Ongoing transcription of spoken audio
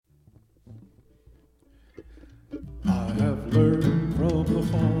learned from the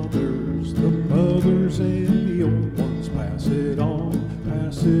fathers, the mothers, and the old ones. Pass it on,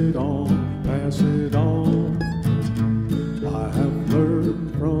 pass it on, pass it on. I have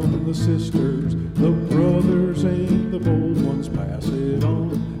learned from the sisters, the brothers, and the bold ones. Pass it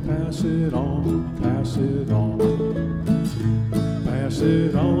on, pass it on, pass it on. Pass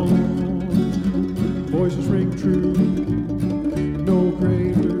it on. Voices ring true. No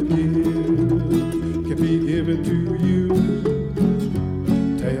greater gift can be given to you.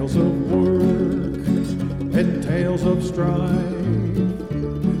 Tales of work and tales of strife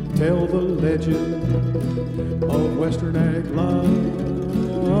tell the legend of Western Ag life.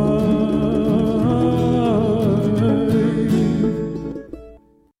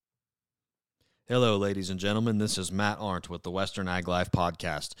 Hello, ladies and gentlemen. This is Matt Arndt with the Western Ag Life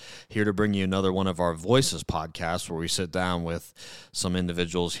podcast, here to bring you another one of our Voices podcasts where we sit down with some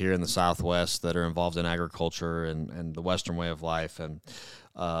individuals here in the Southwest that are involved in agriculture and the Western way of life. And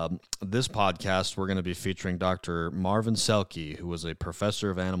this podcast, we're going to be featuring Dr. Marvin Selke, who was a professor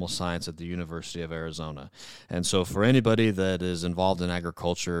of animal science at the University of Arizona. And so for anybody that is involved in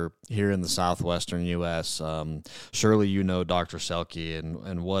agriculture here in the southwestern U.S., surely you know Dr. Selke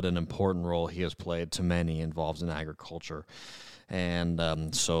and what an important role he has played to many involved in agriculture.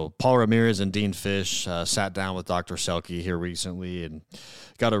 And so Paul Ramirez and Dean Fish sat down with Dr. Selke here recently and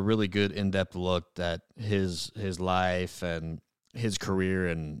got a really good in-depth look at his life and his career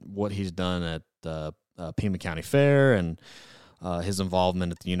and what he's done at Pima County Fair and his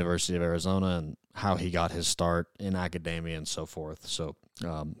involvement at the University of Arizona and how he got his start in academia and so forth. So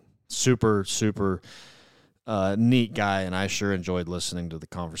super neat guy, and I sure enjoyed listening to the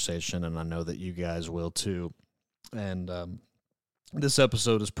conversation, and I know that you guys will too. And this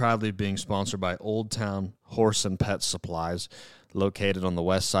episode is proudly being sponsored by Old Town Horse and Pet Supplies, located on the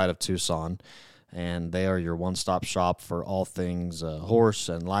west side of Tucson. And they are your one-stop shop for all things horse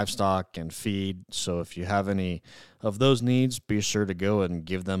and livestock and feed. So if you have any of those needs, be sure to go and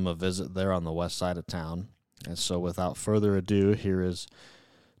give them a visit there on the west side of town. And so without further ado, here is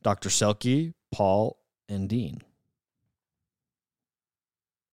Dr. Selke, Paul, and Dean.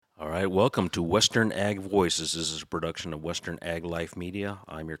 All right, welcome to Western Ag Voices. This is a production of Western Ag Life Media.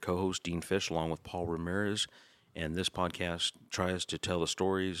 I'm your co-host, Dean Fish, along with Paul Ramirez. And this podcast tries to tell the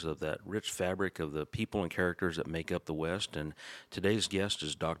stories of that rich fabric of the people and characters that make up the West. And today's guest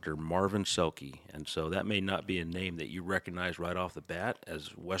is Dr. Marvin Selke. And so that may not be a name that you recognize right off the bat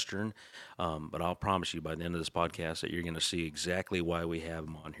as Western, but I'll promise you by the end of this podcast that you're going to see exactly why we have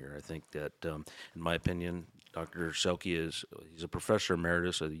him on here. I think that, in my opinion, Dr. Selke he's a professor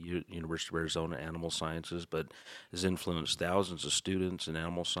emeritus at the University of Arizona Animal Sciences, but has influenced thousands of students in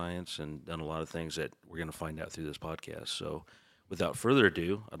animal science and done a lot of things that we're going to find out through this podcast. So without further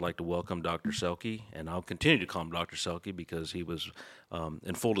ado, I'd like to welcome Dr. Selke, and I'll continue to call him Dr. Selke because he was,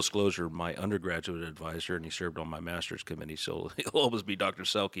 in full disclosure, my undergraduate advisor, and he served on my master's committee, so he'll always be Dr.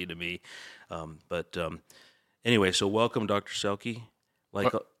 Selke to me. Anyway, so welcome, Dr. Selke.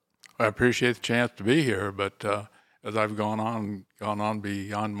 I appreciate the chance to be here, but as I've gone on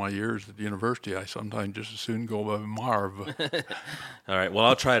beyond my years at the university, I sometimes just as soon go by Marv. All right. Well,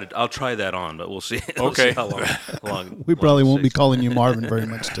 I'll try that on, but we'll see. Okay. We'll see how long we probably won't be calling you Marvin very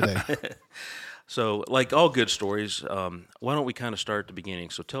much today. So, like all good stories, why don't we kind of start at the beginning?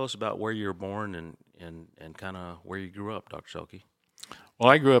 So, tell us about where you were born and kind of where you grew up, Dr. Selke.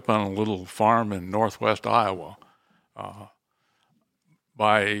 Well, I grew up on a little farm in northwest Iowa.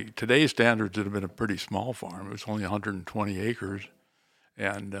 By today's standards, it had been a pretty small farm. It was only 120 acres,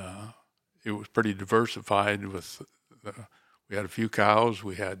 and it was pretty diversified. We had a few cows,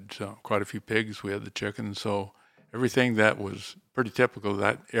 we had quite a few pigs, we had the chickens, so everything that was pretty typical of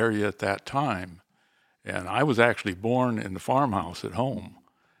that area at that time. And I was actually born in the farmhouse at home.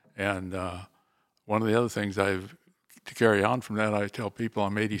 And one of the other things to carry on from that, I tell people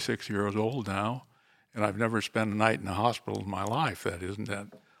I'm 86 years old now, and I've never spent a night in a hospital in my life. That isn't that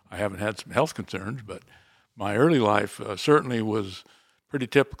I haven't had some health concerns, but my early life certainly was pretty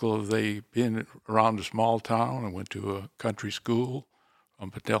typical of being around a small town. I went to a country school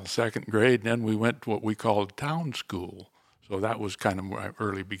up until second grade, and then we went to what we called town school. So that was kind of my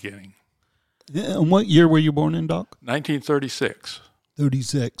early beginning. Yeah, and what year were you born in, Doc? 1936.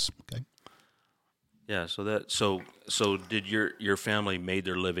 36. Okay. Yeah, so did your family made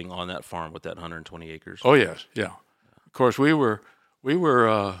their living on that farm with that 120 acres? Oh yes, yeah. Of course, we were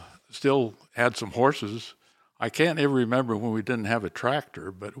still had some horses. I can't ever remember when we didn't have a tractor,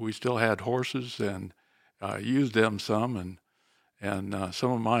 but we still had horses and used them some. And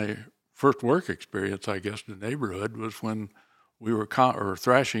some of my first work experience, I guess, in the neighborhood was when we were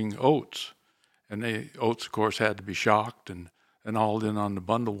thrashing oats. and the oats, of course, had to be shocked and hauled in on the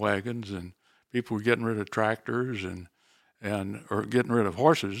bundle wagons, and people were getting rid of tractors or getting rid of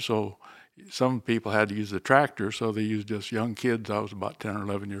horses. So some people had to use the tractor, so they used just young kids. I was about 10 or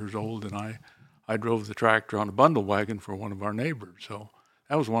 11 years old, and I drove the tractor on a bundle wagon for one of our neighbors. So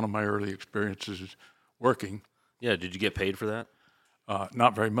that was one of my early experiences working. Yeah, did you get paid for that?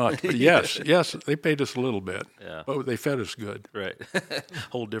 Not very much, but yes, they paid us a little bit, Yeah. but they fed us good. Right.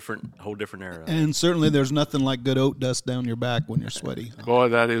 whole different era. And certainly there's nothing like good oat dust down your back when you're sweaty. Boy,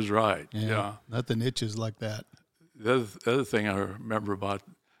 that is right. Yeah. Nothing itches like that. The other thing I remember about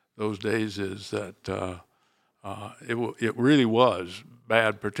those days is that it really was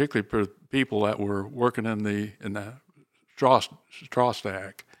bad, particularly for people that were working in the straw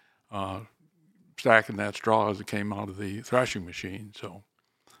stack, stacking that straw as it came out of the threshing machine. So,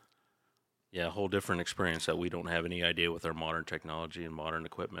 Yeah, a whole different experience that we don't have any idea with our modern technology and modern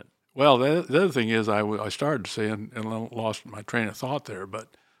equipment. well, the other thing is I started to say and lost my train of thought there, but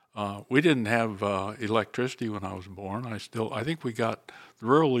we didn't have electricity when I was born. I think we got the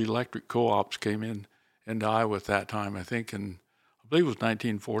rural electric co-ops came into Iowa at that time. I believe it was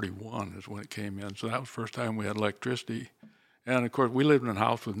 1941 is when it came in. So that was the first time we had electricity. And of course, we lived in a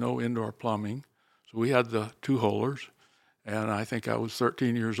house with no indoor plumbing. So we had the two-holers. And I think I was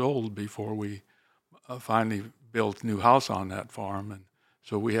 13 years old before we finally built a new house on that farm. And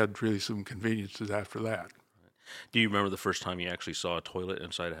so we had really some conveniences after that. Do you remember the first time you actually saw a toilet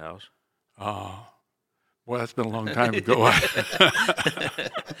inside a house? Well, that's been a long time ago.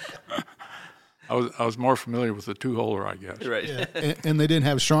 I was more familiar with the two-holer, I guess. Right. Yeah. And they didn't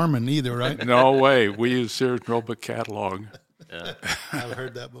have Charmin either, right? No way. We used Sears Roebuck catalog. Yeah. I've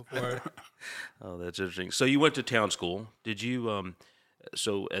heard that before. Oh, that's interesting. So you went to town school. Did you?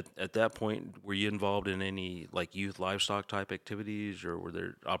 So at that point, were you involved in any like youth livestock type activities, or were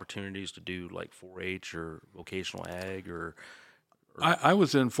there opportunities to do like 4-H or vocational ag, or? I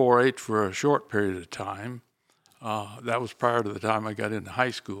was in 4-H for a short period of time. That was prior to the time I got into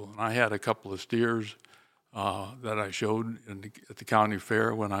high school, and I had a couple of steers that I showed at the county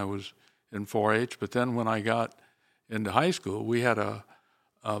fair when I was in 4-H. But then when I got into high school, we had a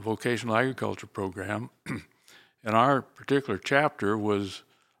vocational agriculture program, and our particular chapter was,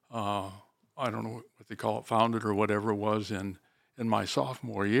 I don't know what they call it, founded or whatever it was in my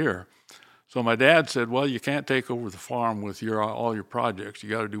sophomore year. So my dad said, well, you can't take over the farm with all your projects. You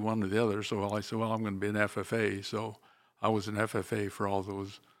got to do one or the other. So I said, well, I'm going to be an FFA. So I was an FFA for all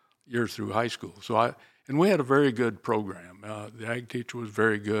those years through high school. And we had a very good program. The ag teacher was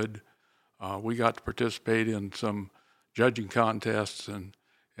very good. We got to participate in some judging contests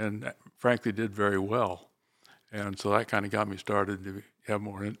and frankly did very well. And so that kind of got me started to have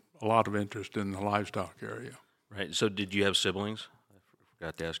a lot of interest in the livestock area. Right. So did you have siblings? I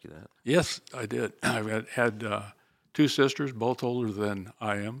forgot to ask you that. Yes, I did. I had two sisters, both older than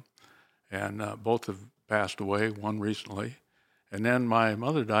I am, and both have passed away, one recently. And then my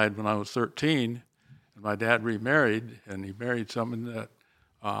mother died when I was 13, and my dad remarried, and he married someone that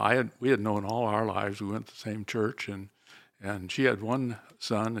we had known all our lives. We went to the same church, and she had one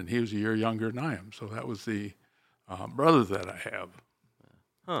son, and he was a year younger than I am. So that was the brother that I have.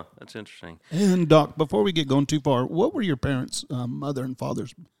 Huh, that's interesting. And Doc, before we get going too far, what were your parents' mother and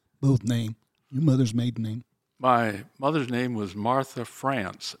father's both name? Your mother's maiden name? My mother's name was Martha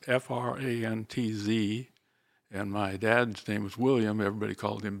France, Frantz, and my dad's name was William. Everybody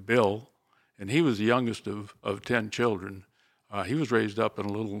called him Bill, and he was the youngest of 10 children. He was raised up in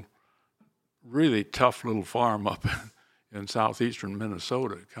a little, really tough little farm up in southeastern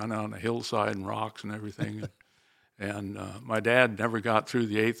Minnesota, kind of on a hillside and rocks and everything. And my dad never got through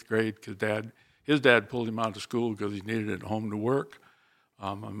the 8th grade because his dad pulled him out of school because he needed it at home to work.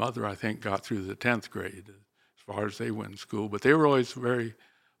 My mother, I think, got through the 10th grade as far as they went in school. But they were always very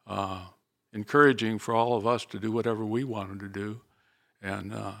encouraging for all of us to do whatever we wanted to do.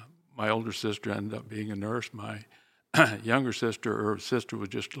 And my older sister ended up being a nurse. My younger sister was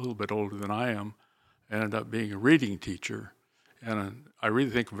just a little bit older than I am, ended up being a reading teacher. And I really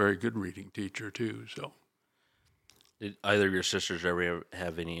think a very good reading teacher, too. So. Did either of your sisters ever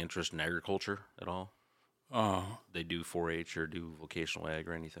have any interest in agriculture at all? They do 4-H or do vocational ag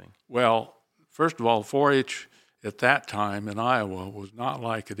or anything? Well, first of all, 4-H at that time in Iowa was not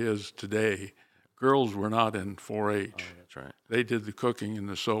like it is today. Girls were not in 4-H. Oh, that's right. They did the cooking and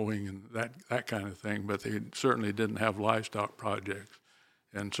the sewing and that kind of thing, but they certainly didn't have livestock projects.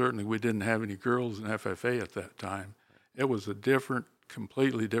 And certainly we didn't have any girls in FFA at that time. It was a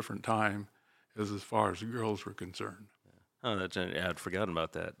completely different time as far as the girls were concerned. Oh, I'd forgotten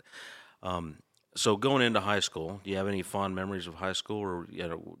about that. So going into high school, do you have any fond memories of high school, or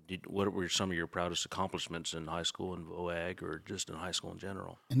what were some of your proudest accomplishments in high school in VOAG, or just in high school in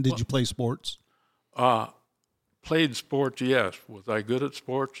general? And did you play sports? Played sports, yes. Was I good at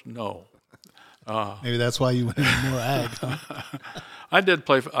sports? No. Maybe that's why you went into more ag. Huh?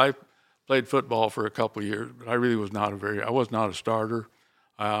 I played football for a couple of years, but I really was not a starter.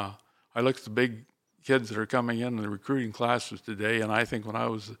 I look at the big kids that are coming in the recruiting classes today, and I think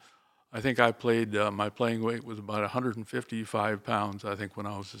I played, my playing weight was about 155 pounds, I think, when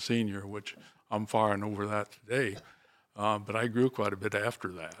I was a senior, which I'm far and over that today. But I grew quite a bit after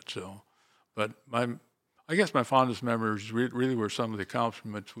that. So, but I guess my fondest memories really were some of the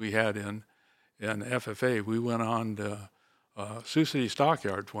accomplishments we had in FFA. We went on to Sioux City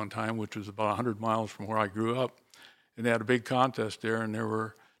Stockyards one time, which was about 100 miles from where I grew up, and they had a big contest there, and there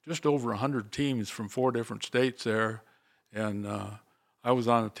were just over 100 teams from 4 different states there, and I was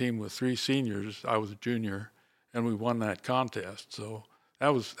on a team with 3 seniors. I was a junior, and we won that contest. So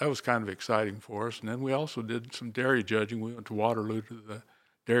that was kind of exciting for us. And then we also did some dairy judging. We went to Waterloo to the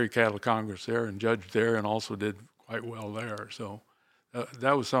Dairy Cattle Congress there and judged there, and also did quite well there. So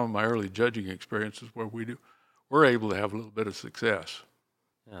that was some of my early judging experiences where we're able to have a little bit of success.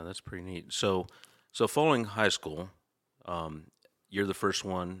 Yeah, that's pretty neat. So following high school, you're the first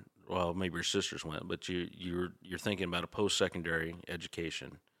one. Well, maybe your sisters went, but you're thinking about a post-secondary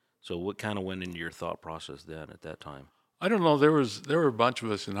education. So what kind of went into your thought process then at that time? I don't know. There were a bunch of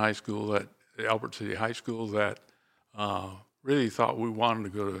us in high school at Albert City High School that really thought we wanted to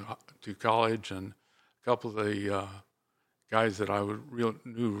go to college, and a couple of the guys that I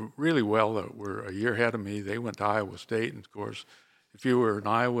knew really well that were a year ahead of me, they went to Iowa State, and of course, if you were in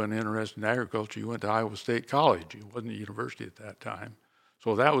Iowa and interested in agriculture, you went to Iowa State College. It wasn't a university at that time.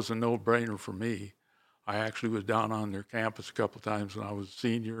 So that was a no-brainer for me. I actually was down on their campus a couple of times when I was a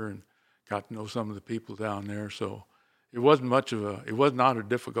senior and got to know some of the people down there. So it was not a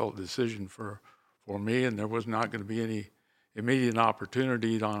difficult decision for me, and there was not going to be any immediate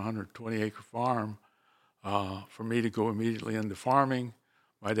opportunity on a 120-acre farm for me to go immediately into farming.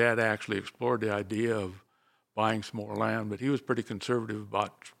 My dad actually explored the idea of buying some more land, but he was pretty conservative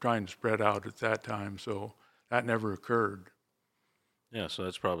about trying to spread out at that time, so that never occurred. Yeah, so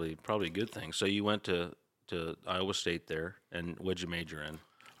that's probably a good thing. So you went to Iowa State there, and what'd you major in?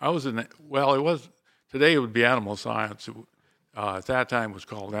 Today it would be animal science. At that time it was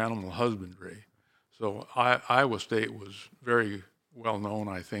called animal husbandry. So Iowa State was very well known,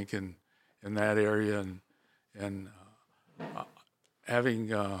 I think, in that area, and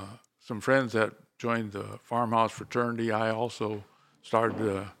having some friends that joined the farmhouse fraternity, I also started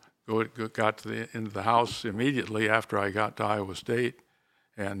to got into the house immediately after I got to Iowa State,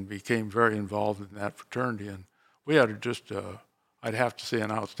 and became very involved in that fraternity. And we had I'd have to say,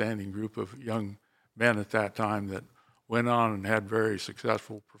 an outstanding group of young men at that time that went on and had very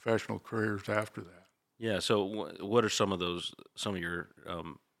successful professional careers after that. Yeah. So what are some of your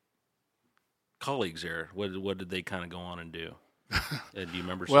colleagues there? What did they kind of go on and do? Do you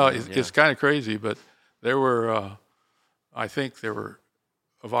remember? Well, it's kind of crazy, but there were, I think there were,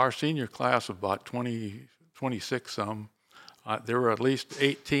 of our senior class of about 26 some, there were at least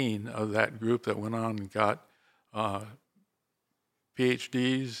 18 of that group that went on and got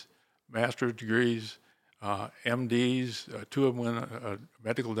PhDs, master's degrees, MDs. 2 of them were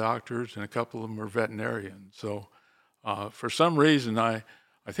medical doctors, and a couple of them were veterinarians. So for some reason, I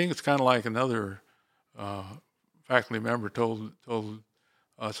think it's kind of like another faculty member told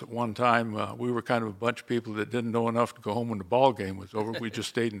us at one time, we were kind of a bunch of people that didn't know enough to go home when the ball game was over. We just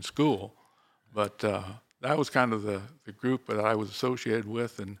stayed in school. But that was kind of the group that I was associated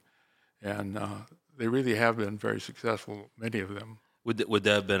with, and they really have been very successful, many of them. Would that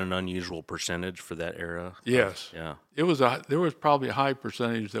have been an unusual percentage for that era? Yes. Yeah. There was probably a high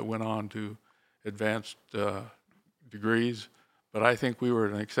percentage that went on to advanced degrees, but I think we were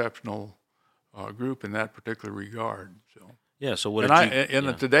an exceptional group in that particular regard. So. Yeah. So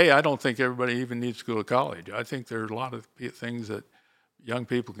today, I don't think everybody even needs to go to college. I think there are a lot of things that young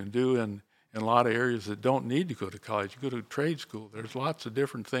people can do in a lot of areas that don't need to go to college. You go to trade school. There's lots of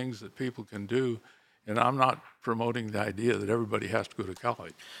different things that people can do, and I'm not promoting the idea that everybody has to go to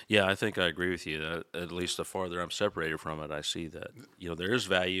college. Yeah, I think I agree with you. At least the farther I'm separated from it, I see that there is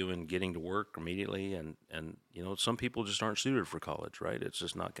value in getting to work immediately, and some people just aren't suited for college, right? It's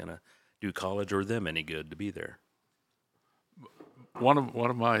just not going to do college or them any good to be there. One of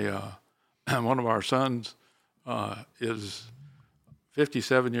our sons is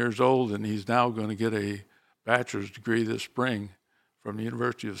 57 years old, and he's now going to get a bachelor's degree this spring from the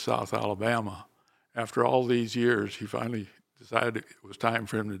University of South Alabama. After all these years, he finally decided it was time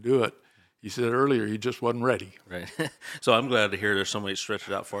for him to do it. he said earlier he just wasn't ready. Right. So I'm glad to hear there's somebody stretched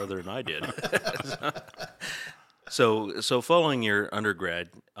it out farther than I did. So following your undergrad,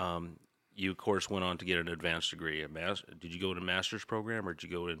 you of course went on to get an advanced degree. Did you go to a master's program, or did you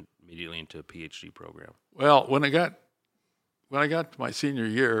go immediately into a PhD program? Well, when I got to my senior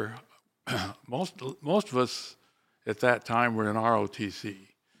year, most of us at that time were in ROTC,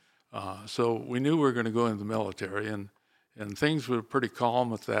 so we knew we were going to go into the military, and things were pretty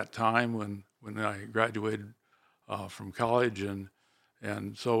calm at that time when I graduated from college,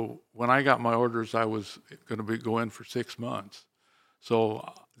 and so when I got my orders, I was going to go in for 6 months.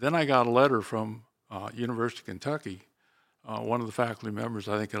 So then I got a letter from University of Kentucky. One of the faculty members,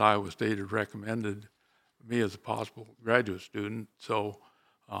 I think at Iowa State, had recommended me as a possible graduate student. So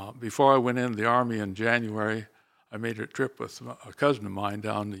before I went into the Army in January, I made a trip with a cousin of mine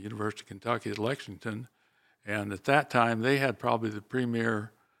down to the University of Kentucky at Lexington. And at that time, they had probably the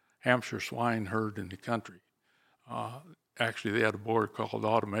premier Hampshire swine herd in the country. Actually, they had a board called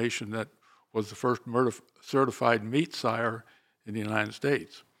Automation that was the first certified meat sire in the United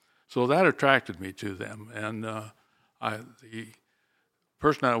States. So that attracted me to them. And the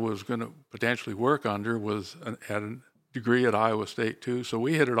person I was going to potentially work under had a degree at Iowa State too. So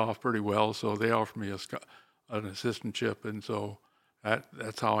we hit it off pretty well. So they offered me an assistantship. And so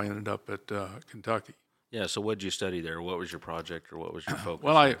that's how I ended up at Kentucky. Yeah, so what did you study there? What was your project, or what was your focus?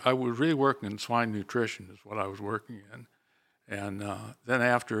 Well, I was really working in swine nutrition is what I was working in. And then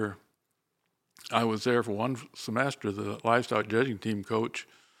after I was there for one semester, the livestock judging team coach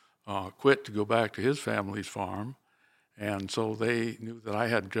quit to go back to his family's farm. And so they knew that I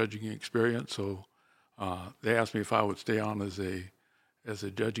had judging experience, so they asked me if I would stay on as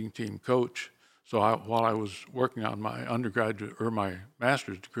a judging team coach. So while I was working on my undergraduate or my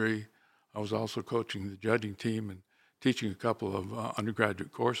master's degree, I was also coaching the judging team and teaching a couple of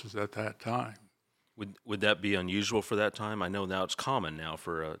undergraduate courses at that time. Would that be unusual for that time? I know now it's common now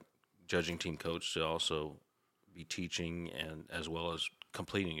for a judging team coach to also be teaching and as well as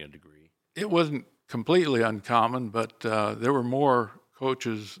completing a degree. It wasn't completely uncommon, but there were more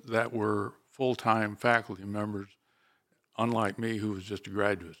coaches that were full-time faculty members, unlike me, who was just a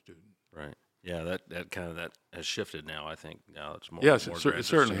graduate student. Right. Yeah, that has shifted now. I think now it's more. Yes, more it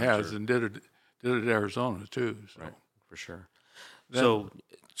certainly has, and did it at Arizona too. So. Right, for sure. So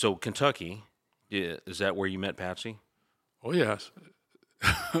Kentucky, is that where you met Patsy? Oh yes.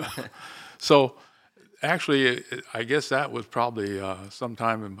 So actually, I guess that was probably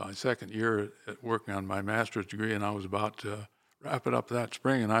sometime in my second year at working on my master's degree, and I was about to wrap it up that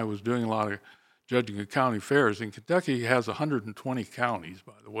spring, and I was doing a lot of judging at county fairs. And Kentucky has 120 counties,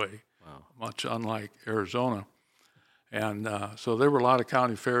 by the way. Wow. Much unlike Arizona. And so there were a lot of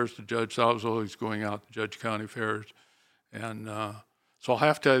county fairs to judge, so I was always going out to judge county fairs. And so I'll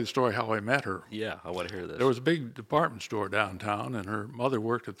have to tell you the story how I met her. Yeah, I want to hear this. There was a big department store downtown, and her mother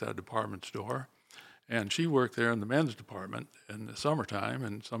worked at that department store. And she worked there in the men's department in the summertime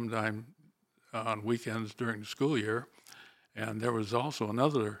and sometime on weekends during the school year. And there was also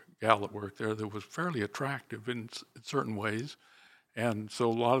another gal that worked there that was fairly attractive in certain ways. And so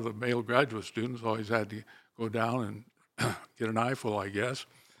a lot of the male graduate students always had to go down and get an eyeful, I guess.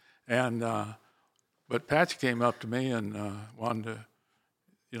 And but Patsy came up to me and wanted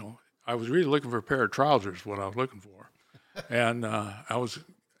to, I was really looking for a pair of trousers, what I was looking for. And I was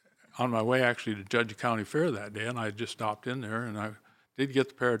on my way actually to judge a county fair that day, and I just stopped in there, and I did get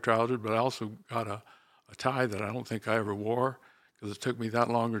the pair of trousers, but I also got a tie that I don't think I ever wore because it took me that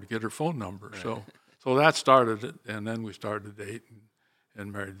longer to get her phone number. Right. So that started it, and then we started to date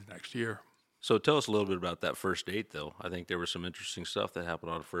and married the next year. So tell us a little bit about that first date, though. I think there was some interesting stuff that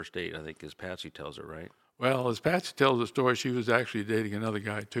happened on a first date, I think, as Patsy tells it, right? Well, as Patsy tells the story, she was actually dating another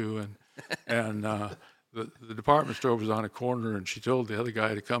guy, too, and the department store was on a corner, and she told the other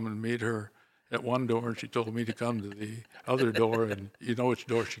guy to come and meet her at one door, and she told me to come to the other door, and you know which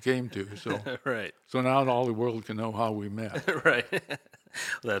door she came to. So right. So now all the world can know how we met. Right.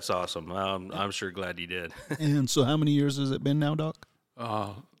 That's awesome. I'm sure glad you did. And so how many years has it been now, Doc?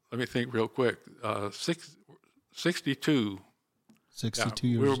 Let me think real quick. 62. 62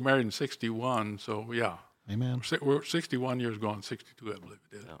 yeah, years. We were married in 61, so yeah. Amen. We're 61 years gone, 62 I believe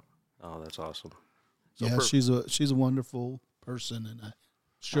it is. Yeah. Oh, that's awesome. So yeah, she's a wonderful person, and I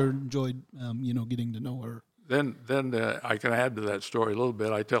sure enjoyed, getting to know her. Then I can add to that story a little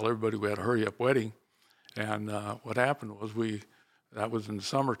bit. I tell everybody we had a hurry-up wedding, and what happened was that was in the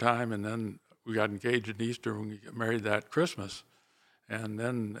summertime, and then we got engaged in Easter, and we got married that Christmas, and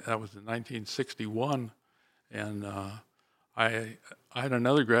then that was in 1961, and I had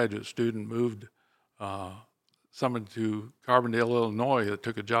another graduate student moved someone to Carbondale, Illinois, that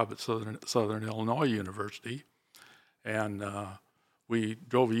took a job at Southern Illinois University, and we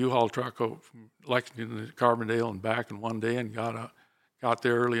drove a U-Haul truck from Lexington to Carbondale and back in one day, and got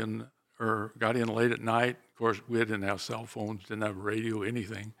there got in late at night. Of course, we didn't have cell phones, didn't have a radio,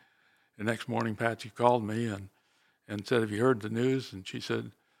 anything. The next morning, Patsy called me and said, "Have you heard the news?" And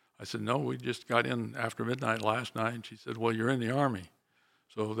I said, "No, we just got in after midnight last night." And she said, "Well, you're in the Army."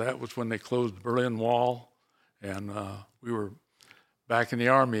 So that was when they closed the Berlin Wall, and we were back in the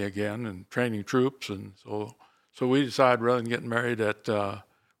Army again and training troops. And so we decided, rather than getting married at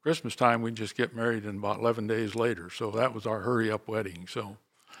Christmas time, we'd just get married in about 11 days later. So that was our hurry-up wedding. So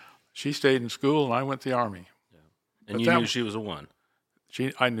she stayed in school, and I went to the Army. Yeah. And you knew she was a one.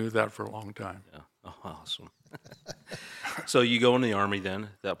 I knew that for a long time. Yeah. Oh, awesome. So you go in the Army then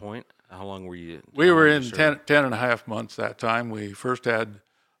at that point? How long were you? We were in 10 and a half months that time. We first had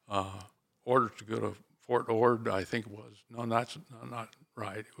orders to go to Fort Ord, I think it was. No, that's not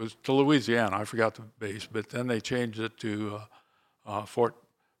right. It was to Louisiana. I forgot the base. But then they changed it to Fort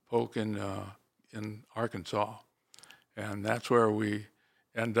Polk in Arkansas. And that's where we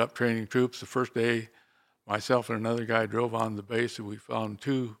ended up training troops. The first day, myself and another guy drove on the base, and we found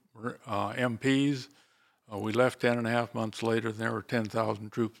 2 MPs. We left 10 and a half months later, and there were 10,000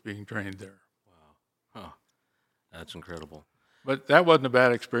 troops being trained there. Wow. Huh. That's incredible. But that wasn't a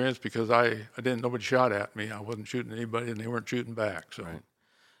bad experience because nobody shot at me. I wasn't shooting anybody, and they weren't shooting back. So, right.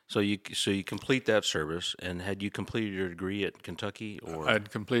 So you complete that service, and had you completed your degree at Kentucky, or I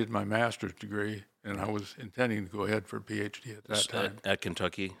had completed my master's degree, and I was intending to go ahead for a PhD at that time. At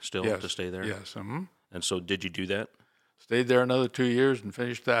Kentucky still, yes, to stay there? Yes. Mm-hmm. And so did you do that? Stayed there another 2 years and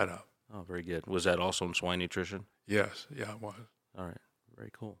finished that up. Oh, very good. Was that also in swine nutrition? Yes. Yeah, it was. All right. Very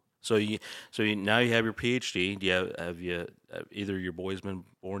cool. So now you have your PhD. Do you have either of your boys been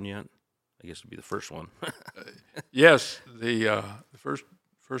born yet? I guess it'd be the first one. Yes, the first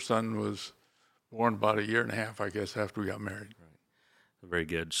son was born about a year and a half, I guess, after we got married. Right. Very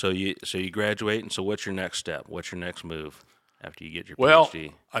good. So you graduate, and so what's your next step? What's your next move after you get your PhD? Well,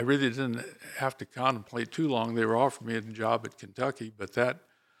 I really didn't have to contemplate too long. They were offering me a job at Kentucky, but that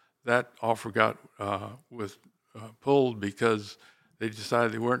offer got pulled because they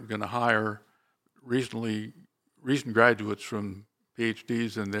decided they weren't going to hire recent graduates from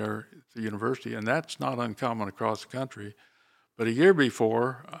PhDs in the university, and that's not uncommon across the country. But a year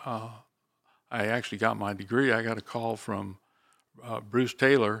before I actually got my degree, I got a call from Bruce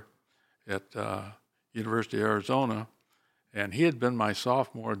Taylor at University of Arizona, and he had been my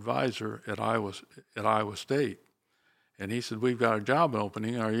sophomore advisor at Iowa State. And he said, "We've got a job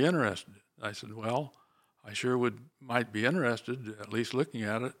opening. Are you interested?" I said, "Well, I sure might be interested, at least looking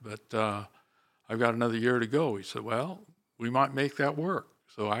at it, but I've got another year to go." He said, "Well, we might make that work."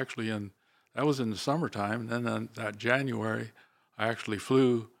 So actually, that was in the summertime. And then in that January, I actually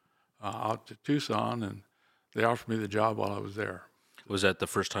flew out to Tucson, and they offered me the job while I was there. Was that the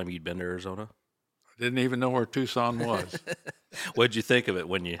first time you'd been to Arizona? I didn't even know where Tucson was. What did you think of it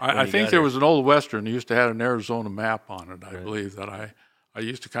when you? I think there was an old Western. It used to have an Arizona map on it. I believe that I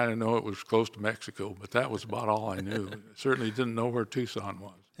used to kind of know it was close to Mexico, but that was about all I knew. I certainly didn't know where Tucson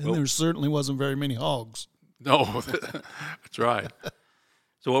was. And there certainly wasn't very many hogs. No, that's right.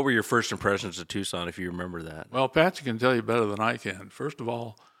 So what were your first impressions of Tucson, if you remember that? Well, Patsy can tell you better than I can. First of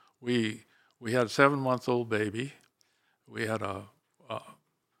all, we had a 7-month-old baby. We had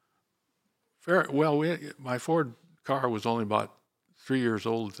my Ford car was only about 3 years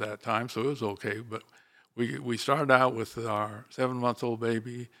old at that time, so it was okay. But we started out with our 7-month-old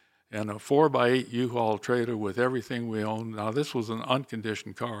baby and a 4x8 U-Haul trailer with everything we owned. Now, this was an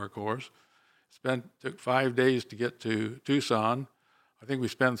unconditioned car, of course. Took 5 days to get to Tucson. I think we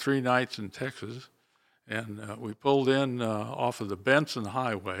spent 3 nights in Texas. And we pulled in off of the Benson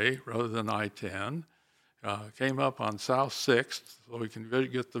Highway rather than I-10. Came up on South 6th, so we can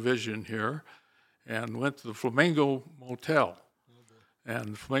get the vision here, and went to the Flamingo Motel.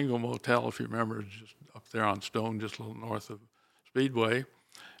 And the Flamingo Motel, if you remember, is just up there on Stone, just a little north of Speedway.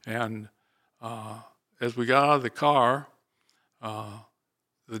 And as we got out of the car,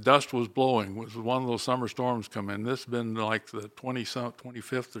 the dust was blowing. It was one of those summer storms come in. This had been like the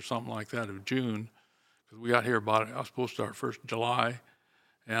 25th or something like that of June, because we got here I was supposed to start 1st of July.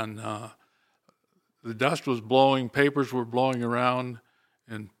 And the dust was blowing, papers were blowing around,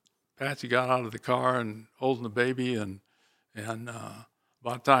 and Patsy got out of the car and holding the baby, and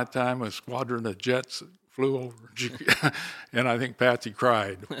about that time a squadron of jets flew over, and I think Patsy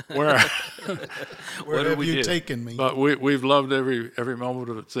cried. Where have you taken me? But we've loved every moment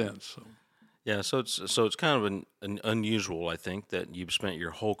of it since. So. Yeah, so it's kind of an unusual, I think, that you've spent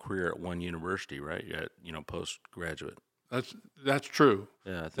your whole career at one university, right? At postgraduate. That's true.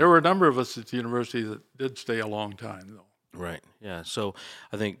 Yeah, There were a number of us at the university that did stay a long time, though. right. Yeah, so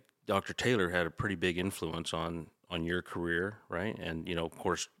I think Dr. Taylor had a pretty big influence on your career, right? And of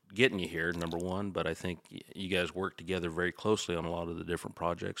course, getting you here, number one. But I think you guys worked together very closely on a lot of the different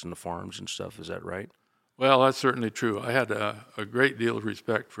projects and the farms and stuff. Is that right? Well, that's certainly true. I had a great deal of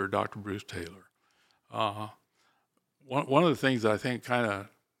respect for Dr. Bruce Taylor. One of the things that I think kind of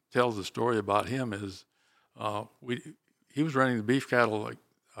tells the story about him is he was running the beef cattle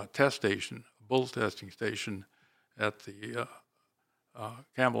test station, a bull testing station at the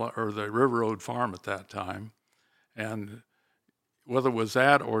Campbell or the River Road Farm at that time, and whether it was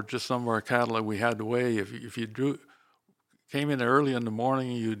that or just some of our cattle that we had to weigh, if you came in early in the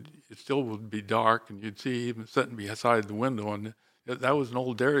morning, it still would be dark, and you'd see him sitting beside the window, and that was an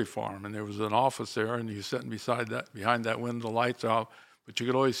old dairy farm, and there was an office there, and he was sitting behind that window, the lights off, but you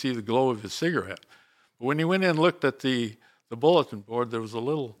could always see the glow of his cigarette. But when he went in and looked at the bulletin board, there was a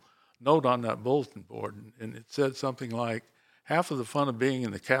little note on that bulletin board, and it said something like, "Half of the fun of being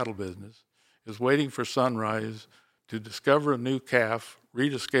in the cattle business is waiting for sunrise to discover a new calf,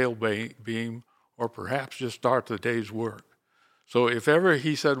 read a scale beam, or perhaps just start the day's work." So if ever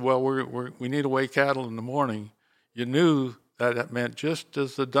he said, well, we need to weigh cattle in the morning, you knew that meant just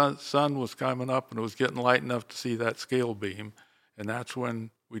as the sun was coming up and it was getting light enough to see that scale beam, and that's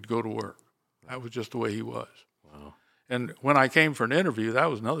when we'd go to work. That was just the way he was. Wow. And when I came for an interview, that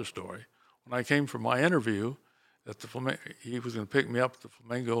was another story. When I came for my interview, he was going to pick me up at the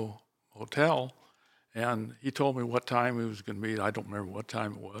Flamingo Hotel, and he told me what time he was going to be. I don't remember what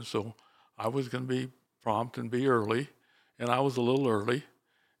time it was, so I was going to be prompt and be early, and I was a little early,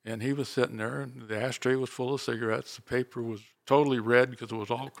 and he was sitting there, and the ashtray was full of cigarettes. The paper was totally red because it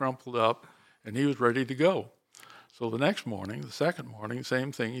was all crumpled up, and he was ready to go. So the next morning, the second morning,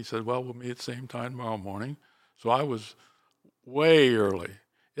 same thing. He said, well, we'll meet at the same time tomorrow morning. So I was way early.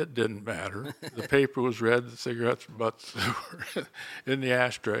 It didn't matter. The paper was red, the cigarettes butts were in the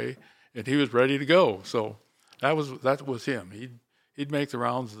ashtray, and he was ready to go. So that was him. He'd make the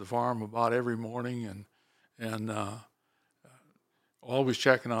rounds of the farm about every morning, and always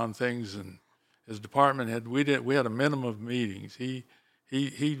checking on things. And his department head, we had a minimum of meetings. He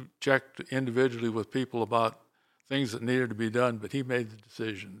checked individually with people about things that needed to be done, but he made the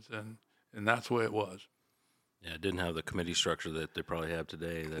decisions, and that's the way it was. Yeah, it didn't have the committee structure that they probably have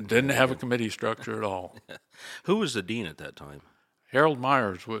today. It didn't have a committee structure at all. Who was the dean at that time?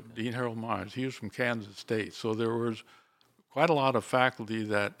 Dean Harold Myers. He was from Kansas State, so there was quite a lot of faculty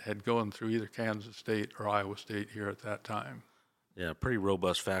that had gone through either Kansas State or Iowa State here at that time. Yeah, pretty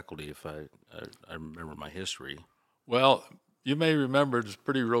robust faculty, if I remember my history. Well, you may remember it's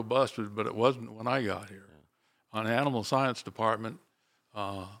pretty robust, but it wasn't when I got here. Yeah. On the animal science department,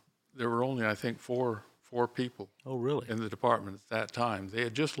 there were only, I think, four people. Oh, really? In the department at that time. They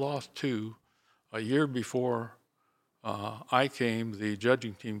had just lost two. A year before I came, the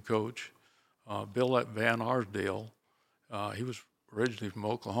judging team coach, Bill Van Arsdale, he was originally from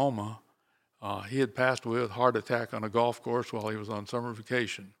Oklahoma. He had passed away with a heart attack on a golf course while he was on summer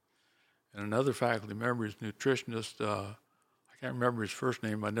vacation. And another faculty member, his nutritionist, I can't remember his first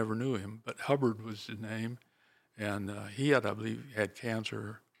name, I never knew him, but Hubbard was his name. And he had, I believe, had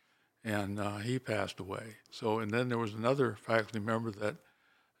cancer, and he passed away. So, and then there was another faculty member that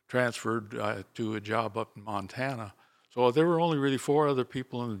transferred to a job up in Montana. So there were only really four other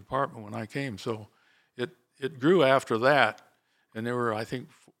people in the department when I came. So it grew after that, and there were, I think,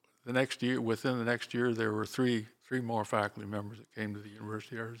 within the next year, there were three more faculty members that came to the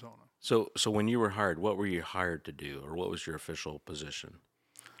University of Arizona. So when you were hired, what were you hired to do, or what was your official position?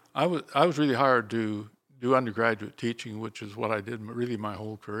 I was really hired to do undergraduate teaching, which is what I did really my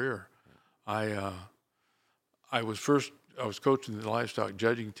whole career. I was coaching the livestock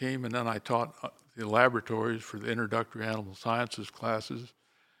judging team, and then I taught the laboratories for the introductory animal sciences classes.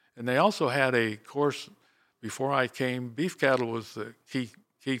 And they also had a course before I came. Beef cattle was the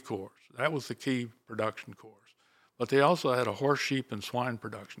key course. That was the key production course. But they also had a horse, sheep, and swine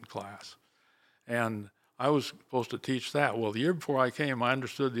production class. And I was supposed to teach that. Well, the year before I came, I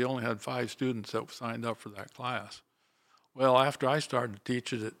understood they only had 5 students that signed up for that class. Well, after I started to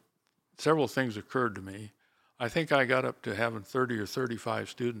teach it, several things occurred to me. I think I got up to having 30 or 35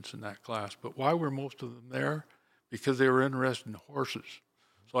 students in that class. But why were most of them there? Because they were interested in horses.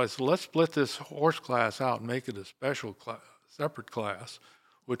 So I said, let's split this horse class out and make it a special separate class,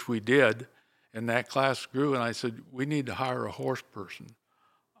 which we did. And that class grew, and I said, we need to hire a horse person.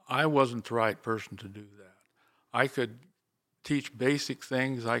 I wasn't the right person to do that. I could teach basic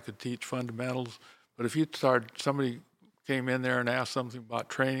things. I could teach fundamentals. But if somebody came in there and asked something about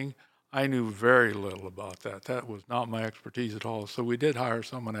training, I knew very little about that. That was not my expertise at all. So we did hire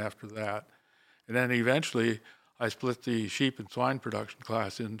someone after that. And then eventually I split the sheep and swine production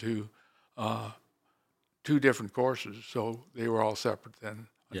class into 2 different courses. So they were all separate then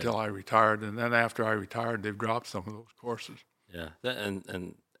until I retired. And then after I retired, they've dropped some of those courses. Yeah,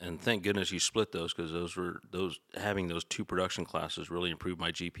 and thank goodness you split those, because having those 2 production classes really improved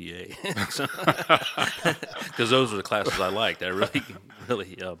my GPA. Because those were the classes I liked. I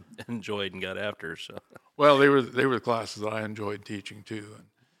really enjoyed and got after. So well, they were the classes that I enjoyed teaching too,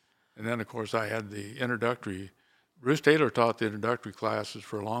 and then of course I had the introductory. Bruce Taylor taught the introductory classes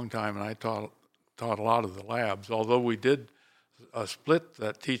for a long time, and I taught a lot of the labs. Although we did split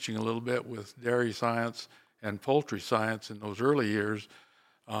that teaching a little bit with dairy science and poultry science in those early years.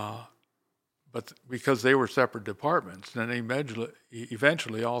 But because they were separate departments, then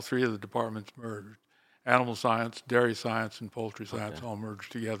eventually all 3 of the departments merged. Animal science, dairy science, and poultry science all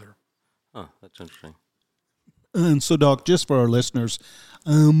merged together. Oh, that's interesting. And so, Doc, just for our listeners,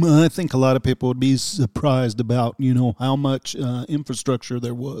 I think a lot of people would be surprised about, how much infrastructure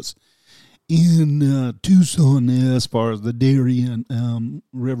there was in Tucson as far as the dairy and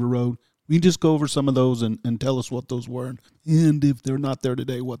River Road. We can just go over some of those and tell us what those were, and if they're not there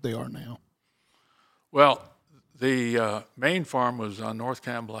today, what they are now. Well, the main farm was on North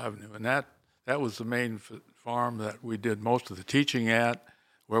Campbell Avenue, and that was the main farm that we did most of the teaching at,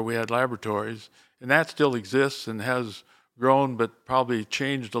 where we had laboratories, and that still exists and has grown, but probably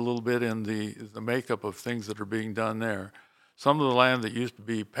changed a little bit in the makeup of things that are being done there. Some of the land that used to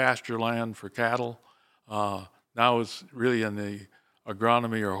be pasture land for cattle now is really in the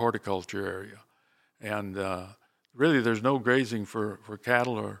agronomy or horticulture area. And really there's no grazing for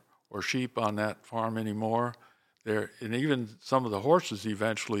cattle or sheep on that farm anymore. And even some of the horses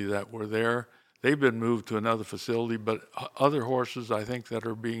eventually that were there, they've been moved to another facility, but other horses I think that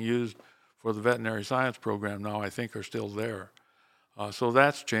are being used for the veterinary science program now I think are still there. So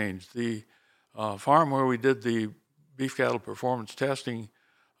that's changed. The farm where we did the beef cattle performance testing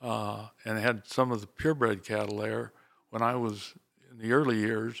and had some of the purebred cattle there when I was in the early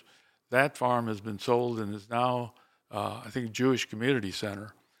years, that farm has been sold and is now, I think, Jewish Community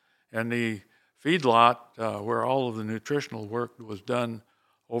Center. And the feedlot, where all of the nutritional work was done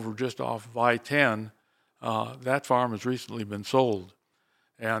over just off of I-10, that farm has recently been sold.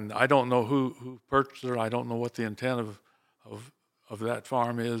 And I don't know who purchased it. I don't know what the intent of that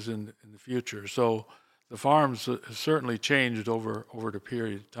farm is in the future. So the farms have certainly changed over the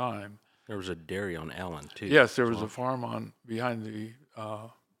period of time. There was a dairy on Allen, too. Yes, there was a farm behind the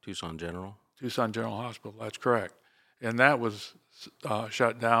Tucson General Hospital, that's correct. And that was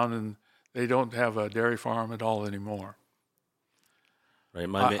shut down, and they don't have a dairy farm at all anymore.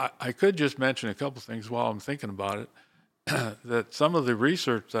 Right. I could just mention a couple things while I'm thinking about it, that some of the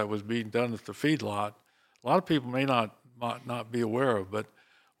research that was being done at the feedlot, a lot of people may not be aware of, but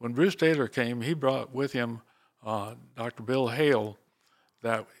when Bruce Taylor came, he brought with him Dr. Bill Hale,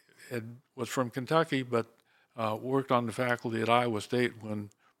 that was from Kentucky, but worked on the faculty at Iowa State when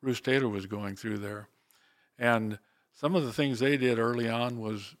Bruce Taylor was going through there. And some of the things they did early on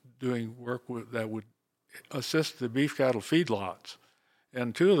was doing work that would assist the beef cattle feedlots.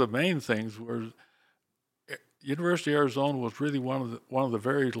 And 2 of the main things were University of Arizona was really one of the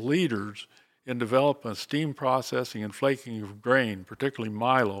very leaders in developing steam processing and flaking of grain, particularly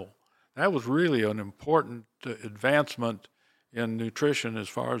milo. That was really an important advancement in nutrition as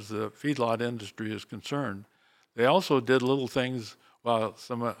far as the feedlot industry is concerned. They also did little things, well,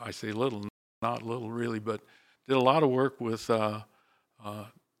 I say little, not little really, but did a lot of work with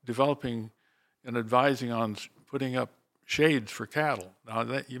developing and advising on putting up shades for cattle.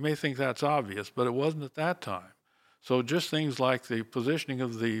 Now, you may think that's obvious, but it wasn't at that time. So just things like the positioning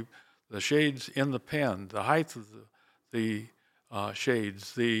of the shades in the pen, the height of the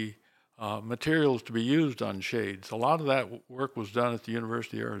shades, the materials to be used on shades. A lot of that work was done at the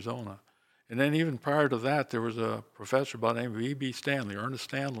University of Arizona. And then even prior to that, there was a professor by the name of E.B. Stanley, Ernest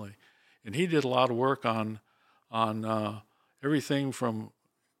Stanley, and he did a lot of work on everything from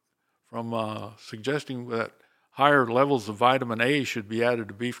suggesting that higher levels of vitamin A should be added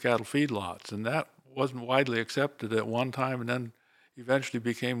to beef cattle feedlots, and that wasn't widely accepted at one time, and then eventually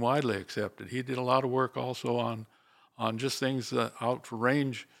became widely accepted. He did a lot of work also on just things out for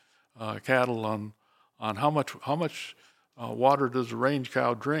range cattle on how much water does a range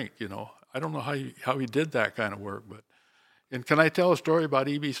cow drink. I don't know how he did that kind of work, but. And can I tell a story about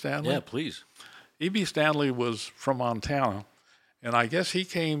E.B. Stanley? Yeah, please. E.B. Stanley was from Montana, and I guess he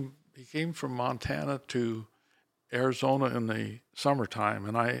came from Montana to Arizona in the summertime,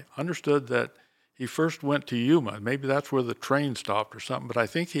 and I understood that he first went to Yuma. Maybe that's where the train stopped or something, but I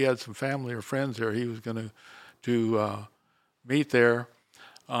think he had some family or friends there. He was going to meet there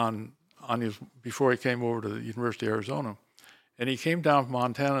on his before he came over to the University of Arizona. And he came down from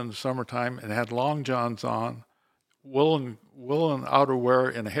Montana in the summertime and had long johns on, woolen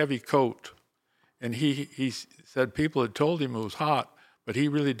outerwear, and a heavy coat. And he said people had told him it was hot, but he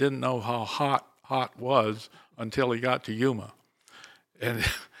really didn't know how hot was until he got to Yuma. And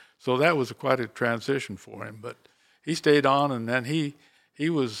so that was quite a transition for him. But he stayed on, and then he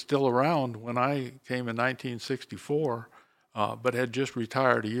was still around when I came in 1964, but had just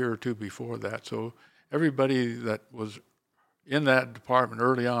retired a year or two before that. So everybody that was in that department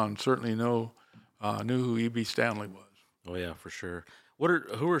early on certainly knew who E.B. Stanley was. Oh yeah, for sure.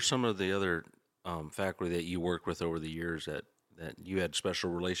 Who are some of the other faculty that you worked with over the years that you had special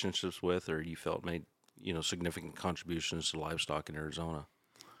relationships with, or you felt made significant contributions to livestock in Arizona,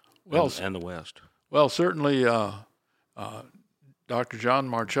 and the West? Well, certainly Dr. John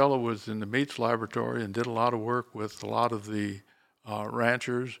Marcello was in the meats laboratory and did a lot of work with a lot of the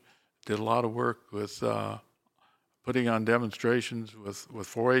ranchers. Did a lot of work with putting on demonstrations with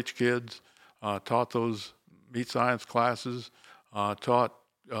 4-H kids. Taught those meat science classes. Taught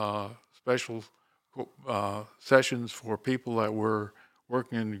special sessions for people that were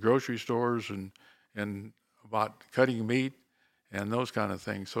working in grocery stores and about cutting meat and those kind of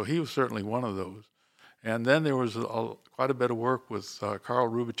things. So he was certainly one of those. And then there was quite a bit of work with Carl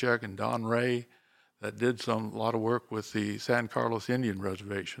Rubicek and Don Ray that did a lot of work with the San Carlos Indian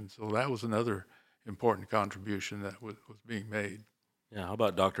Reservation. So that was another important contribution that was being made. Yeah, how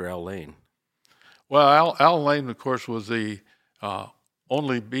about Dr. Al Lane? Well, Al Lane, of course, was the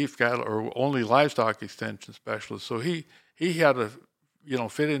only beef cattle or only livestock extension specialist. So he had to,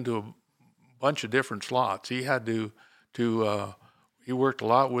 fit into a bunch of different slots. He had to he worked a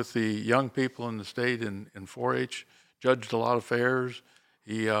lot with the young people in the state in 4-H, judged a lot of fairs.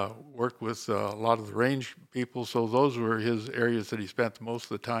 He worked with a lot of the range people. So those were his areas that he spent most of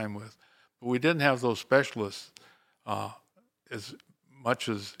the time with. But we didn't have those specialists as much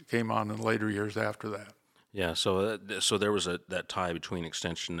as came on in later years after that. Yeah, so there was that tie between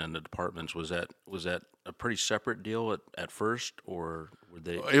extension and the departments. Was that a pretty separate deal at first, or were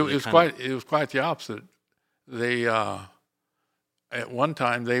they? It was quite the opposite. They at one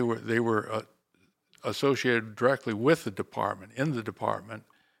time they were associated directly with the department, in the department,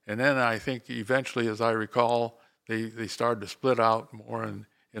 and then I think eventually, as I recall, they started to split out more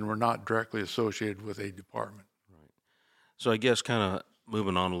and were not directly associated with a department. Right. So I guess kind of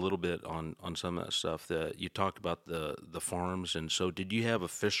moving on a little bit on some of that stuff, that you talked about the farms, and so did you have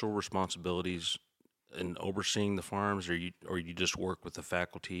official responsibilities in overseeing the farms, or you just work with the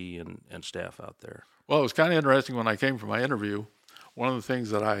faculty and staff out there? Well, it was kind of interesting when I came for my interview. One of the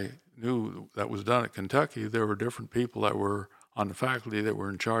things that I knew that was done at Kentucky, there were different people that were on the faculty that were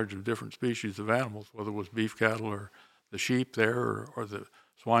in charge of different species of animals, whether it was beef cattle or the sheep there or the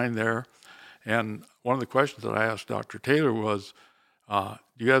swine there. And one of the questions that I asked Dr. Taylor was,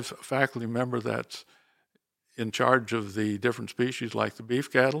 do you have a faculty member that's in charge of the different species like the beef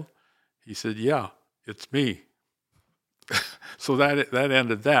cattle? He said, yeah, it's me. So that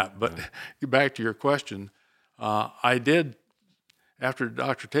ended that. But back to your question, I did, after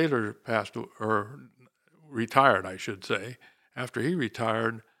Dr. Taylor passed, or retired, I should say, after he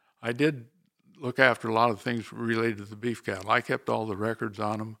retired, I did look after a lot of things related to the beef cattle. I kept all the records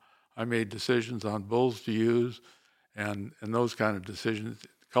on them. I made decisions on bulls to use and those kind of decisions,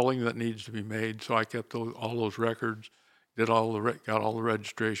 culling that needs to be made. So I kept all those records, got all the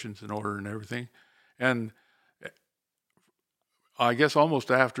registrations in order and everything. And I guess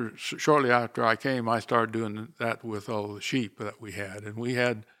shortly after I came, I started doing that with all the sheep that we had. And we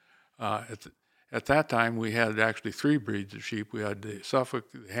had, at that time, we had actually 3 breeds of sheep. We had the Suffolk,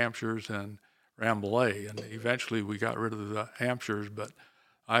 the Hampshires, and Rambouillet. And eventually we got rid of the Hampshires, but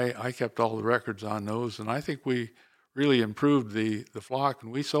I kept all the records on those. And I think we really improved the flock.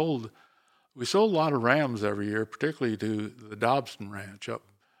 And we sold a lot of rams every year, particularly to the Dobson Ranch up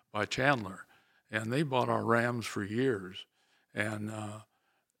by Chandler. And they bought our rams for years. And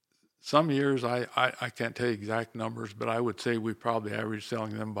some years, I can't tell you exact numbers, but I would say we probably averaged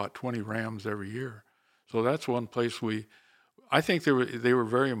selling them about 20 rams every year. So that's one place I think they were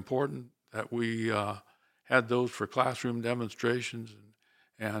very important that we had those for classroom demonstrations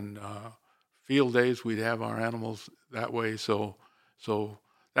and field days. We'd have our animals that way. So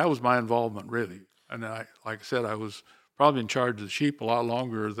that was my involvement, really. And like I said, I was probably in charge of the sheep a lot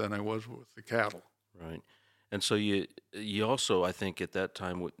longer than I was with the cattle. Right. And so you also, I think at that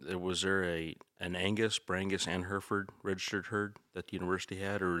time, was there an Angus, Brangus, and Hereford registered herd that the university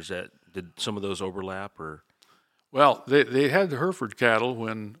had, or did some of those overlap? Or Well, they had the Hereford cattle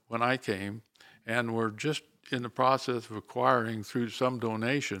when I came, and were just in the process of acquiring through some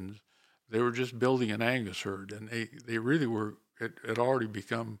donations. They were just building an Angus herd, and they really were. It had already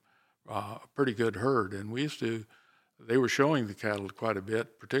become a pretty good herd, and they were showing the cattle quite a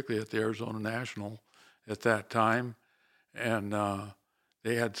bit, particularly at the Arizona National at that time, and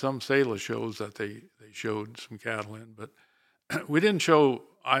they had some sale shows that they showed some cattle in, but we didn't show.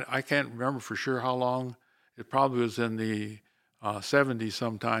 I can't remember for sure how long. It probably was in the 70s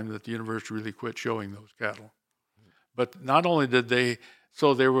sometime that the university really quit showing those cattle. But not only did they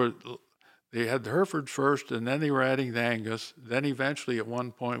had the Herefords first, and then they were adding the Angus. Then eventually, at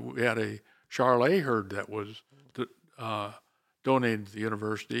one point, we had a Charolais herd that was donated to the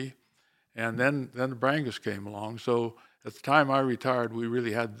university, and then the Brangus came along. So at the time I retired, we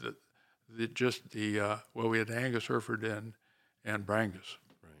really had we had the Angus Hereford and Brangus.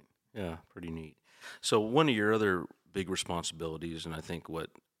 Right. Yeah, pretty neat. So one of your other big responsibilities, and I think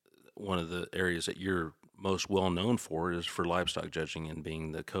one of the areas that you're most well known for, is for livestock judging and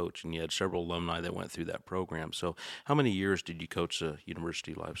being the coach. And you had several alumni that went through that program. So how many years did you coach the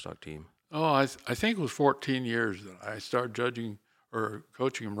university livestock team? Oh, I think it was 14 years that I started judging or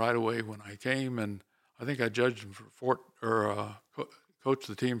coaching them right away when I came, and I think I judged them coached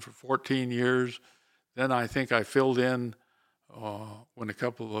the team for 14 years. Then I think I filled in when a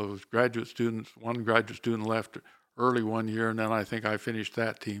couple of those one graduate student left early one year, and then I think I finished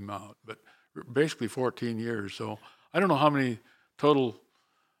that team out. But basically 14 years. So I don't know how many total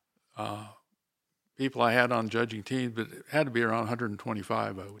people I had on judging teams, but it had to be around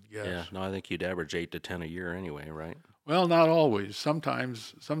 125, I would guess. Yeah, no, I think you'd average 8 to 10 a year anyway, right? Well, not always.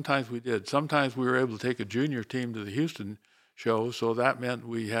 Sometimes we did. Sometimes we were able to take a junior team to the Houston show, so that meant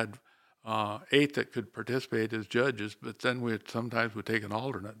we had 8 that could participate as judges, but then sometimes we'd take an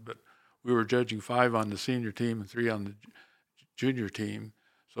alternate. But we were judging 5 on the senior team and 3 on the junior team,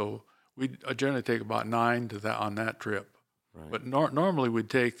 so we generally take about 9 on that trip. Right. But normally we'd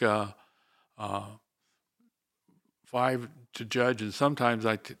take 5 to judge, and sometimes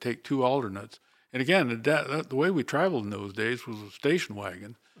I take 2 alternates. And again, the way we traveled in those days was a station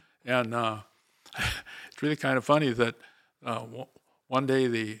wagon, and it's really kind of funny that one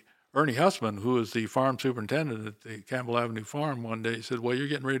day Ernie Hussman, who was the farm superintendent at the Campbell Avenue Farm, one day said, "Well, you're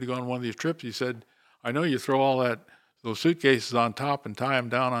getting ready to go on one of these trips." He said, "I know you throw all those suitcases on top and tie them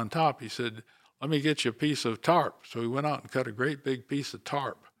down on top." He said, "Let me get you a piece of tarp." So we went out and cut a great big piece of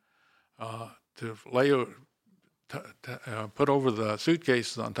tarp to put over the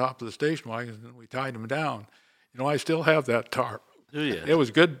suitcases on top of the station wagons, and then we tied them down. I still have that tarp. Do you? It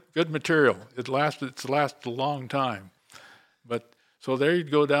was good material. It's lasted a long time. But so there you'd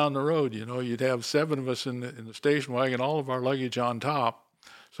go down the road. You'd have 7 of us in the station wagon, all of our luggage on top.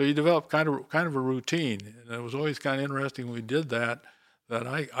 So you develop kind of a routine, and it was always kind of interesting when we did that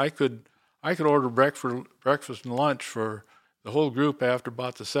I could order breakfast and lunch for the whole group after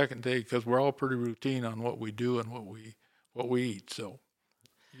about the second day, because we're all pretty routine on what we do and what we eat. So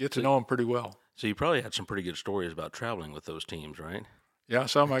you get to know them pretty well. So you probably had some pretty good stories about traveling with those teams, right? Yeah,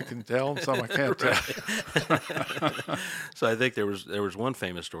 some I can tell, and some I can't tell. So I think there was one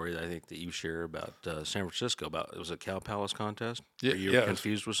famous story that I think that you share about San Francisco. It was a Cow Palace contest. Yeah, you were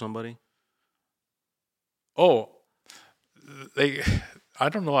confused with somebody? Oh, I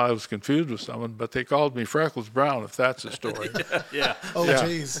don't know. I was confused with someone, but they called me Freckles Brown, if that's the story. Yeah. Oh,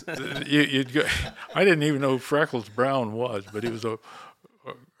 jeez. I didn't even know who Freckles Brown was, but he was a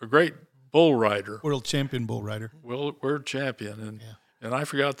great bull rider. World champion bull rider. World champion. And I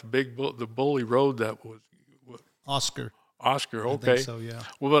forgot the bull he rode that was Oscar. Okay. I think so, yeah.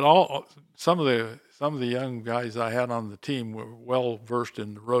 Well, but some of the young guys I had on the team were well versed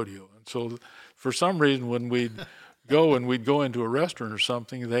in the rodeo, and so for some reason when we'd go into a restaurant or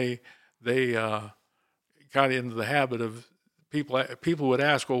something, they got into the habit of people would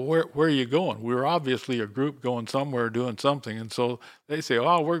ask, "Well, where are you going?" We were obviously a group going somewhere doing something, and so they say,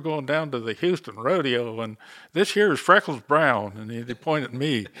 "Oh, we're going down to the Houston rodeo, and this here is Freckles Brown," and they point at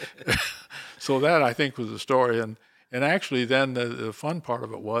me. So that I think was the story, and actually then the fun part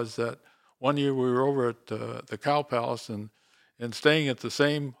of it was that one year we were over at the Cow Palace and staying at the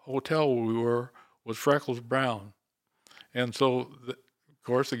same hotel where we were was Freckles Brown. And so, of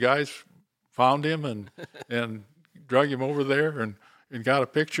course, the guys found him and drug him over there and got a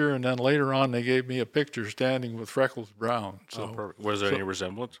picture. And then later on, they gave me a picture standing with Freckles Brown. So, was there any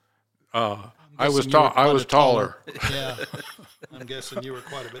resemblance? I was taller. Yeah, I'm guessing you were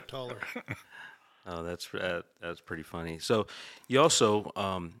quite a bit taller. Oh, that's pretty funny. So, you also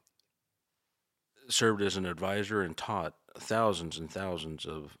served as an advisor and taught thousands and thousands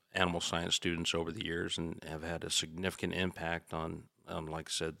of animal science students over the years, and have had a significant impact on like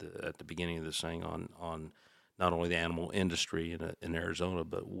I said at the beginning of this thing, on not only the animal industry in Arizona,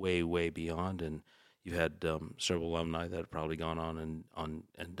 but way beyond. And you had several alumni that have probably gone on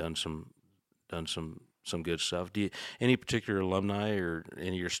and done some good stuff. Do you, any particular alumni or any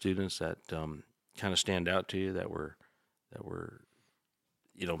of your students that kind of stand out to you that were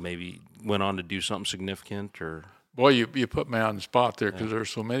maybe went on to do something significant? Or Boy, you put me on the spot there because there's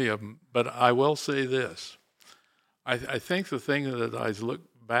so many of them. But I will say this. I think the thing that I look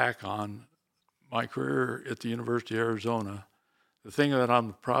back on my career at the University of Arizona, the thing that I'm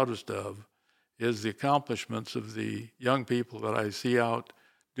the proudest of is the accomplishments of the young people that I see out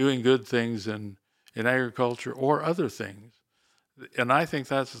doing good things in agriculture or other things. And I think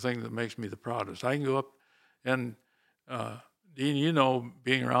that's the thing that makes me the proudest. I can go up and, Dean,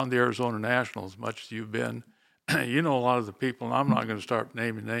 being around the Arizona National as much as you've been, a lot of the people, and I'm not going to start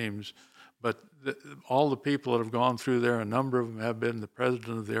naming names, but all the people that have gone through there, a number of them have been the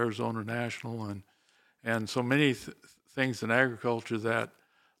president of the Arizona National, and so many things in agriculture that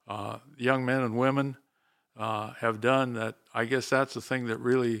young men and women have done, that I guess that's the thing that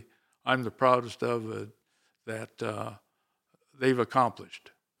really I'm the proudest of, that they've accomplished.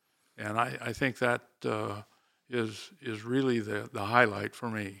 And I think that is really the highlight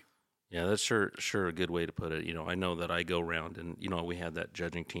for me. yeah, that's sure a good way to put it. I know that I go around and we had that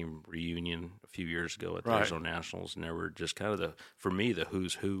judging team reunion a few years ago at the Arizona Nationals, and they were just kind of for me the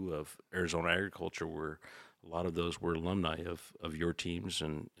who's who of Arizona agriculture. Were a lot of those were alumni of your teams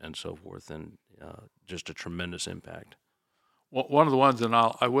and so forth, and just a tremendous impact. Well, one of the ones, and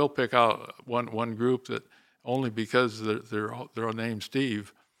I will pick out one group that only because they're named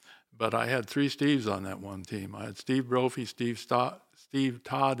Steve, but I had 3 Steves on that one team. I had Steve Brophy, Steve Todd,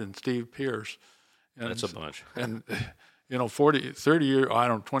 and Steve Pierce. And, that's a bunch. And 30 years,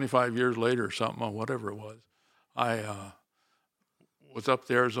 25 years later or something, or whatever it was, I was up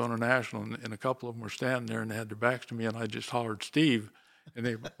the Arizona National, and a couple of them were standing there and they had their backs to me, and I just hollered Steve, and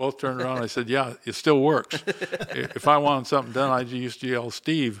they both turned around. And I said, "Yeah, it still works." If I wanted something done, I used to yell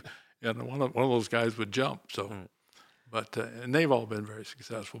Steve, and one of those guys would jump. So, but and they've all been very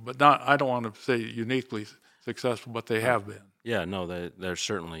successful, but not. I don't want to say uniquely successful, but they have been. Yeah, no, they're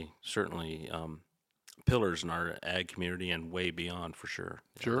certainly pillars in our ag community and way beyond for sure.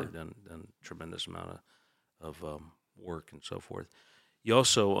 Sure, they've done a tremendous amount of work and so forth. You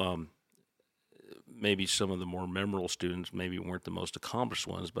also maybe some of the more memorable students maybe weren't the most accomplished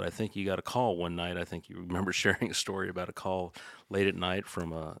ones, but I think you got a call one night. I think you remember sharing a story about a call late at night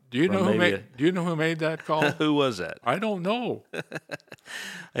from a. Do you know who made that call? Who was that? I don't know.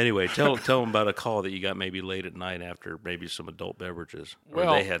 Anyway, tell them about a call that you got maybe late at night after maybe some adult beverages, or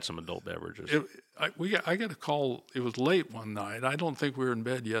they had some adult beverages. I got a call. It was late one night. I don't think we were in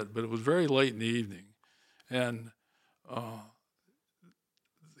bed yet, but it was very late in the evening, and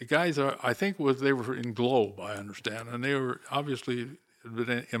the guys I think they were in Globe, I understand, and they were obviously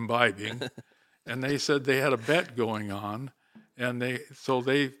been imbibing, and they said they had a bet going on, and they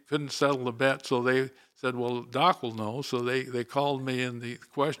couldn't settle the bet, so they said, well, Doc will know, so they called me, and the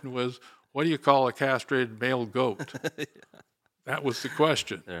question was, what do you call a castrated male goat? That was the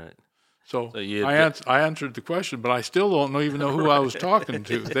question. All right. So I answered the question, but I still don't even know who I was talking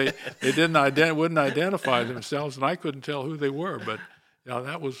to. They wouldn't identify themselves, and I couldn't tell who they were, but. Yeah,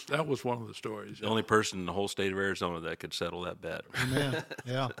 that was one of the stories. The only person in the whole state of Arizona that could settle that bet. Amen.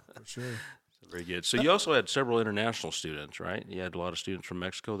 Yeah, for sure. Very good. So you also had several international students, right? You had a lot of students from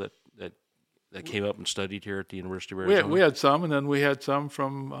Mexico that came up and studied here at the University of Arizona. We had some, and then we had some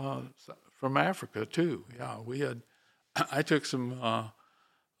from Africa too. Yeah, I took some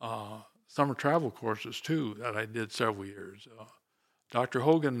summer travel courses too that I did several years. Dr.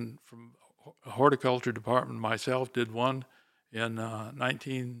 Hogan from Horticulture Department, myself did one in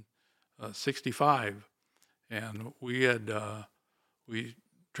 1965, and we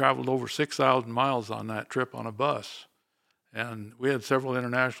traveled over 6,000 miles on that trip on a bus, and we had several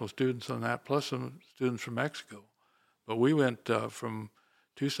international students on that, plus some students from Mexico. But we went from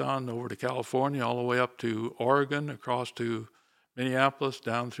Tucson over to California, all the way up to Oregon, across to Minneapolis,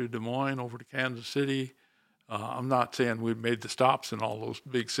 down through Des Moines, over to Kansas City. I'm not saying we made the stops in all those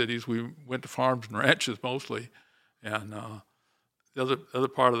big cities. We went to farms and ranches mostly, and the other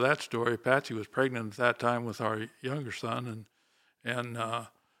part of that story, Patsy was pregnant at that time with our younger son, and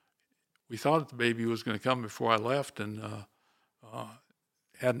we thought the baby was going to come before I left, and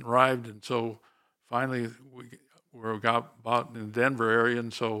hadn't arrived, and so finally we got about in the Denver area,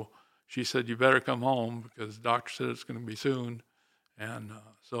 and so she said, "You better come home because the doctor said it's going to be soon." And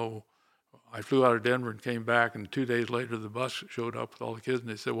so I flew out of Denver and came back, and 2 days later the bus showed up with all the kids, and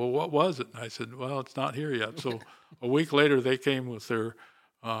they said, "Well, what was it?" And I said, "Well, it's not here yet." So a week later they came with their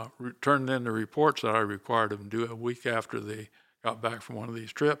turned in the reports that I required them to do a week after they got back from one of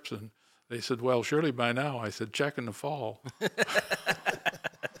these trips, and they said, "Well, surely by now." I said, "Check in the fall."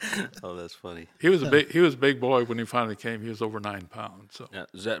 Oh, that's funny. He was a big boy when he finally came. He was over 9 pounds. So Now,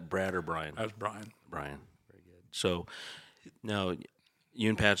 is that Brad or Brian? that's Brian. Brian. Very good. So now you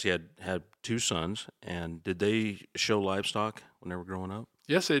and Patsy had 2 sons, and did they show livestock when they were growing up?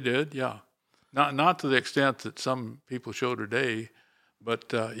 Yes, they did. Yeah, not to the extent that some people show today,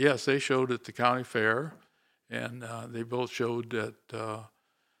 but yes, they showed at the county fair, and they both showed at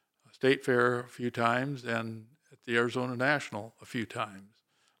state fair a few times and at the Arizona National a few times,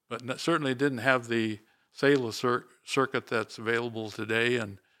 but certainly didn't have the sale circuit that's available today,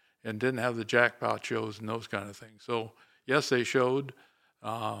 and didn't have the jackpot shows and those kind of things. So yes, they showed,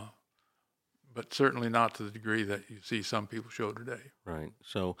 but certainly not to the degree that you see some people show today. Right.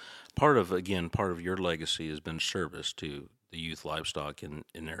 So part of your legacy has been service to the youth livestock in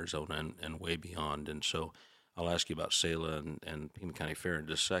Arizona and way beyond. And so I'll ask you about SELA and Pima County Fair in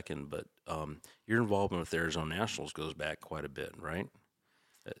just a second, but your involvement with the Arizona Nationals goes back quite a bit, right?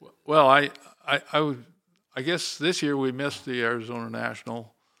 Well, I guess this year we missed the Arizona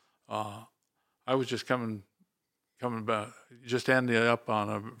National. I was just coming back, just ending up on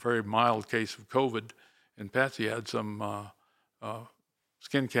a very mild case of COVID, and Patsy had some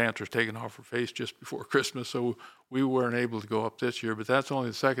skin cancers taken off her face just before Christmas, so we weren't able to go up this year. But that's only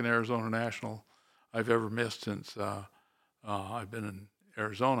the second Arizona National I've ever missed since I've been in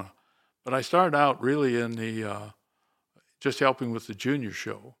Arizona. But I started out really in the just helping with the junior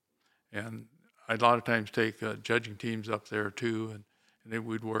show, and I'd a lot of times take judging teams up there too, and then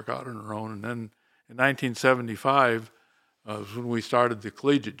we'd work out on our own. And then in 1975 was when we started the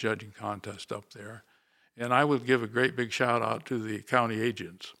collegiate judging contest up there, and I would give a great big shout out to the county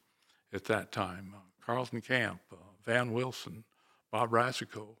agents at that time: Carlton Camp, Van Wilson, Bob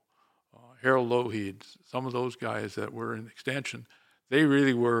Rassico, Harold Lougheed, some of those guys that were in extension. They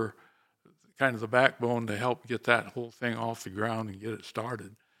really were kind of the backbone to help get that whole thing off the ground and get it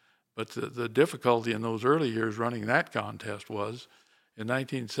started. But the difficulty in those early years running that contest was, in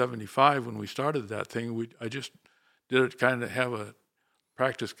 1975 when we started that thing, I just did it kind of have a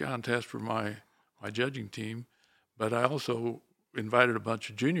practice contest for my judging team, but I also invited a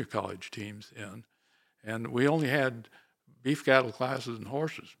bunch of junior college teams in, and we only had beef cattle classes and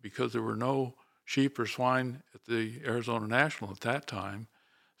horses because there were no sheep or swine at the Arizona National at that time.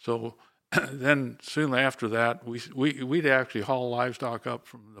 So then soon after that, we'd actually haul livestock up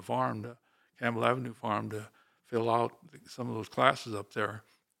from the farm to Campbell Avenue Farm to fill out some of those classes up there.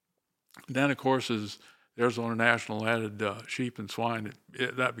 And then, of course, as the Arizona National added sheep and swine,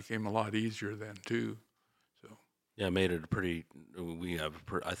 that became a lot easier then too. So yeah, it made it we have,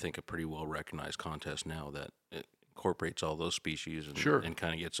 I think, a pretty well-recognized contest now that it incorporates all those species and, sure, and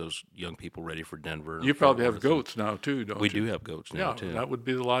kind of gets those young people ready for Denver. You probably have goats now too, don't you? We do have goats now too. Yeah, that would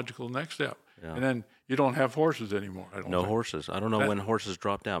be the logical next step. Yeah. And then you don't have horses anymore. I don't No think. horses. I don't know when horses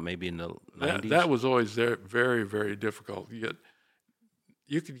dropped out. Maybe in the 90s. That was always very, very difficult.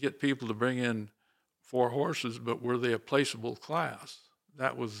 You could get people to bring in 4 horses, but were they a placeable class?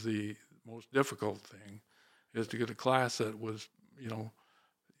 That was the most difficult thing, is to get a class that was,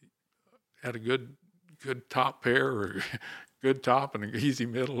 had a good top pair or good top and an easy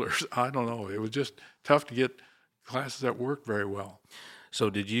middle, or I don't know. It was just tough to get classes that worked very well. So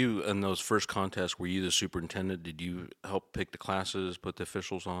did you, in those first contests, were you the superintendent? Did you help pick the classes, put the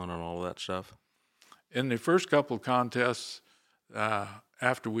officials on, and all that stuff? In the first couple of contests,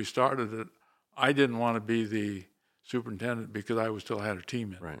 after we started it, I didn't want to be the superintendent because I still had a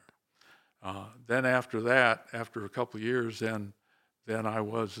team in. Right. Then after that, after a couple of years, then I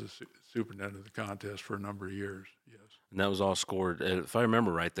was the superintendent of the contest for a number of years, yes. And that was all scored. If I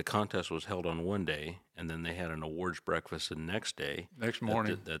remember right, the contest was held on one day, and then they had an awards breakfast the next day. Next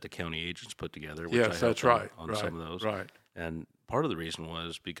morning. That the county agents put together. Which Yes, that's right. On some of those. Right. And part of the reason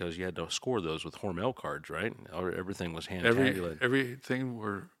was because you had to score those with Hormel cards, right? Everything was hand-tabulated. Everything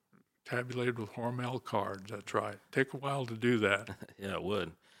were tabulated with Hormel cards, that's right. Take a while to do that. Yeah, it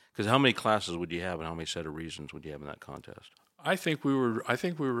would. Because how many classes would you have, and how many set of reasons would you have in that contest? I think we were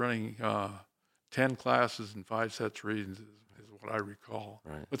running 10 classes and 5 sets of reasons is what I recall.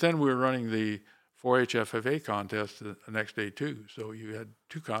 Right. But then we were running the 4-H FFA contest the next day too, so you had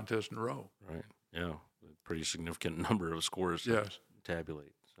 2 contests in a row. Right. Yeah, a pretty significant number of scores to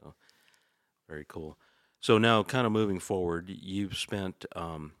tabulate. So very cool. So now, kind of moving forward, you've spent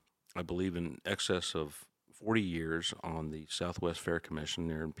I believe, in excess of 40 years on the Southwest Fair Commission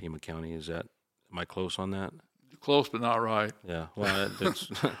there in Pima County. Am I close on that? Close, but not right. Yeah, well, that's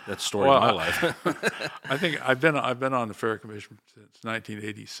the story Well, of my life. I think I've been on the Fair Commission since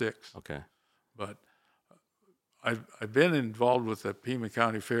 1986. Okay. But I've been involved with the Pima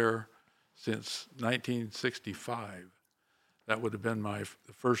County Fair since 1965. That would have been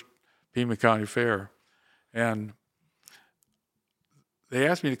the first Pima County Fair, and they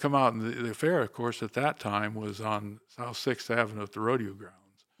asked me to come out. And the fair, of course, at that time was on South 6th Avenue at the rodeo grounds.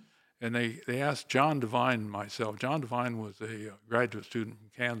 And they asked John Devine and myself. John Devine was a graduate student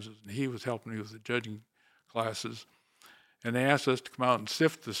from Kansas, and he was helping me with the judging classes. And they asked us to come out and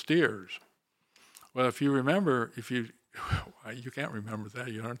sift the steers. Well, if you can't remember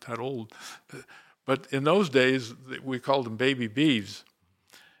that, you aren't that old. But in those days, we called them baby beeves.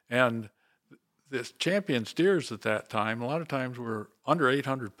 And the champion steers at that time, a lot of times were under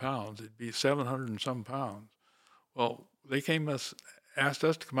 800 pounds. It'd be 700 and some pounds. Well, they asked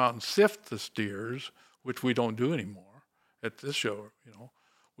us to come out and sift the steers, which we don't do anymore at this show,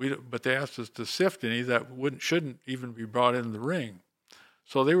 but they asked us to sift any that shouldn't even be brought into the ring.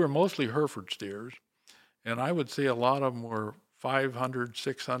 So they were mostly Hereford steers, and I would say a lot of them were 500,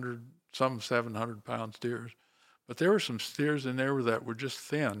 600, some 700-pound steers. But there were some steers in there that were just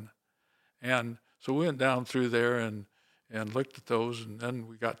thin. And so we went down through there and looked at those, and then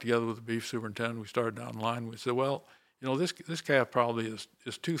we got together with the beef superintendent. We started down the line. We said, well, this calf probably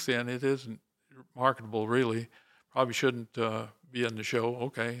is too thin. It isn't marketable, really. Probably shouldn't be in the show.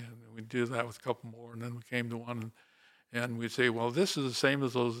 Okay, and we do that with a couple more, and then we came to one, and we'd say, well, this is the same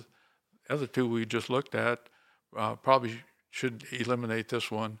as those other two we just looked at. Probably should eliminate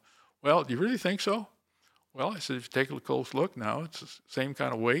this one. Well, do you really think so? Well, I said, if you take a close look now, it's the same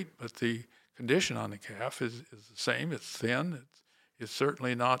kind of weight, but the condition on the calf is the same. It's thin. It's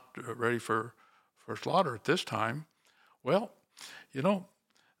certainly not ready for slaughter at this time. Well,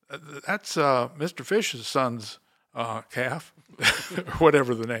 that's Mr. Fish's son's calf,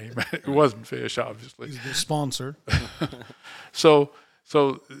 whatever the name. It wasn't Fish, obviously. He's the sponsor. So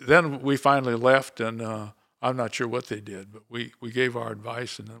then we finally left, and I'm not sure what they did, but we gave our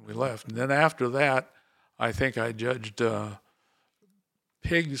advice, and then we left. And then after that, I think I judged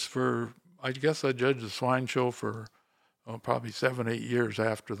pigs I judged the swine show for probably 7-8 years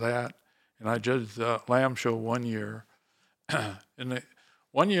after that. And I judged the lamb show 1 year. And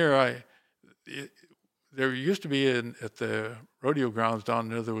 1 year there used to be at the rodeo grounds down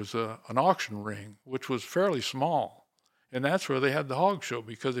there was an auction ring, which was fairly small. And that's where they had the hog show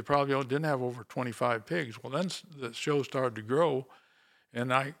because they probably didn't have over 25 pigs. Well, then the show started to grow.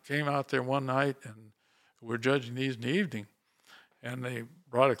 And I came out there one night and we're judging these in the evening. And they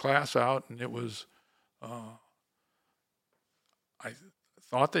brought a class out, and it was, I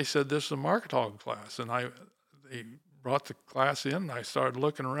thought they said this is a market hog class. And they brought the class in, and I started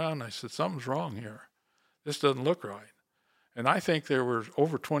looking around, and I said, something's wrong here. This doesn't look right. And I think there were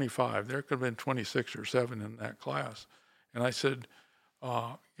over 25. There could have been 26 or 7 in that class. And I said,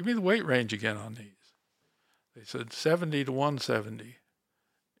 give me the weight range again on these. They said 70 to 170.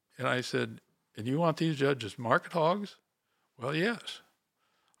 And I said, and you want these judges market hogs? Well, yes.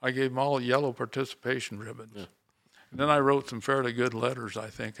 I gave them all yellow participation ribbons. Yeah. And then I wrote some fairly good letters, I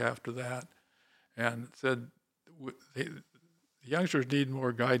think, after that, and said, the youngsters need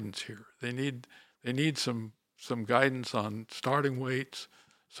more guidance here. They need some guidance on starting weights,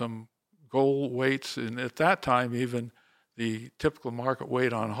 some goal weights, and at that time even the typical market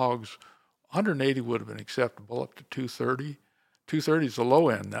weight on hogs, 180 would have been acceptable up to 230. 230 is the low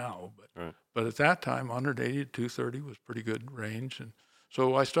end now, but at that time 180 to 230 was pretty good range, and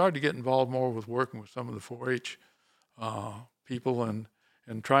so I started to get involved more with working with some of the 4-H people and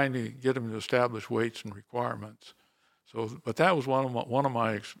trying to get them to establish weights and requirements. So, but that was one of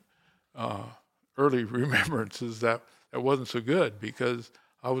my early remembrances that wasn't so good because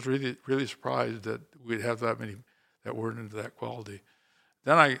I was really, really surprised that we'd have that many that weren't into that quality.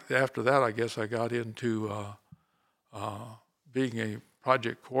 Then after that, I guess I got into being a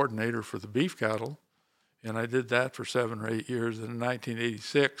project coordinator for the beef cattle, and I did that for 7 or 8 years. And in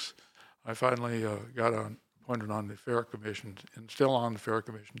 1986, I finally got appointed on the Fair Commission, and still on the Fair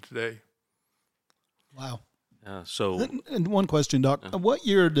Commission today. Wow. So, and one question, Doc. What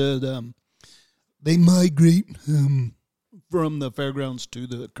year did they migrate from the fairgrounds to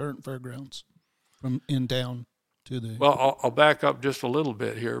the current fairgrounds, from in town to the? Well, I'll back up just a little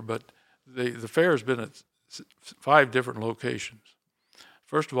bit here, but the fair has been at 5 different locations.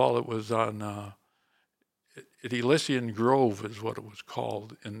 First of all, it was on at Elysian Grove is what it was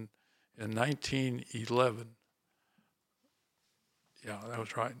called in 1911. Yeah, that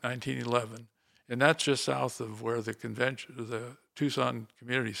was right, 1911. And that's just south of where the Tucson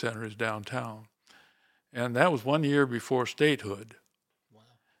Community Center is downtown. And that was 1 year before statehood. Wow.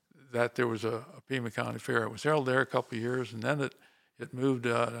 That there was a Pima County Fair. It was held there a couple of years, and then it moved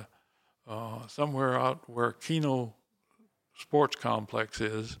somewhere out where Keno Sports Complex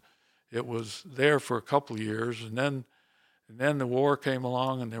is. It was there for a couple of years, and then the war came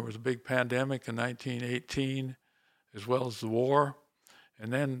along, and there was a big pandemic in 1918, as well as the war.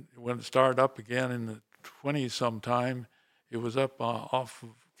 And then when it started up again in the 20s sometime, it was up off of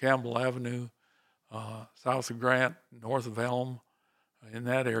Campbell Avenue, south of Grant, north of Elm, in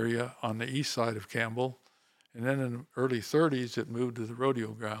that area on the east side of Campbell. And then in the early 30s, it moved to the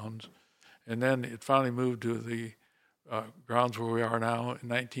rodeo grounds. And then it finally moved to the grounds where we are now in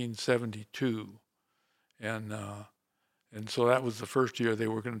 1972. And so that was the first year. They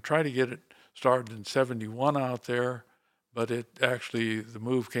were going to try to get it started in 71 out there, but the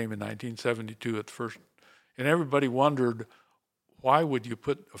move came in 1972 at first. And everybody wondered, why would you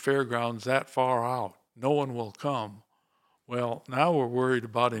put a fairgrounds that far out? No one will come. Well, now we're worried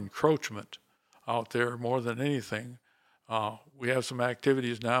about encroachment out there more than anything. We have some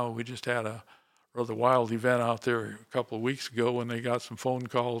activities now. We just had a rather wild event out there a couple of weeks ago when they got some phone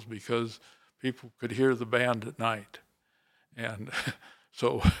calls because people could hear the band at night. And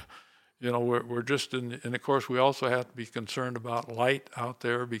so, we're just and of course we also have to be concerned about light out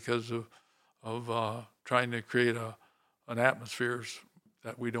there because of trying to create an atmosphere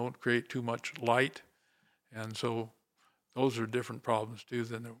that we don't create too much light. And so those are different problems too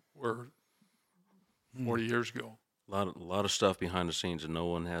than there were 40 years ago. A lot of stuff behind the scenes, and no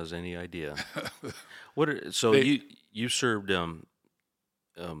one has any idea. You served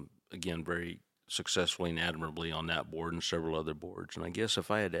again very successfully and admirably on that board and several other boards. And I guess if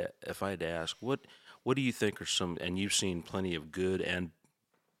I had to ask, what do you think are some? And you've seen plenty of good and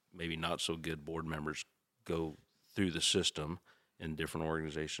maybe not so good board members go through the system in different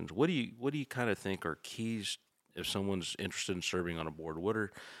organizations. What do you kind of think are keys if someone's interested in serving on a board? What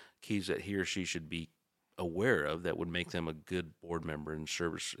are keys that he or she should be aware of that would make them a good board member in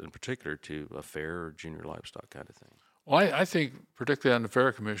service, in particular to a fair or junior livestock kind of thing? Well, I think particularly on the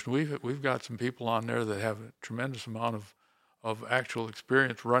Fair Commission, we've got some people on there that have a tremendous amount of actual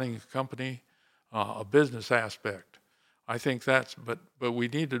experience running a company, a business aspect. I think but we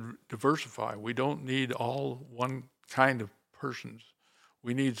need to diversify. We don't need all one kind of persons.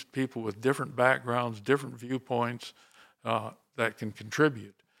 We need people with different backgrounds, different viewpoints that can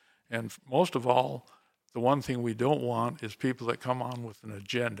contribute. And most of all, the one thing we don't want is people that come on with an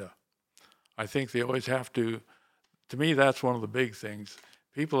agenda. I think they always have to me, that's one of the big things.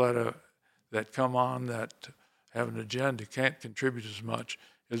 People that come on that have an agenda can't contribute as much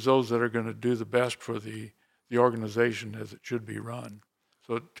as those that are going to do the best for the organization as it should be run.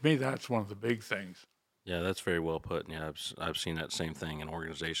 So to me, that's one of the big things. Yeah, that's very well put. Yeah, I've seen that same thing in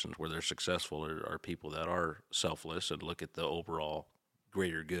organizations where they're successful are people that are selfless and look at the overall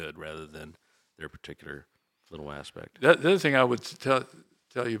greater good rather than their particular little aspect. The other thing I would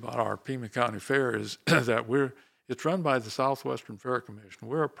tell you about our Pima County Fair is that it's run by the Southwestern Fair Commission.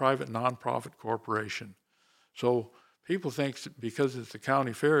 We're a private nonprofit corporation. So people think because it's a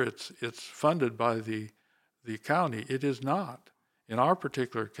county fair, it's funded by the county. It is not. In our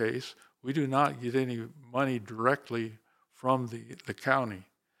particular case, we do not get any money directly from the county.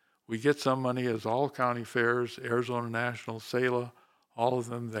 We get some money as all county fairs, Arizona National, SALA, all of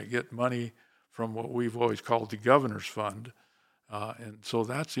them that get money from what we've always called the Governor's Fund. And so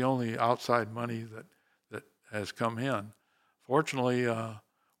that's the only outside money that has come in. Fortunately,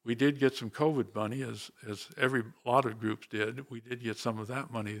 we did get some COVID money, as a lot of groups did. We did get some of that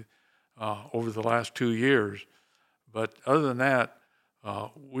money over the last 2 years. But other than that,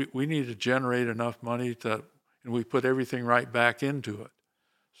 we need to generate enough money and we put everything right back into it.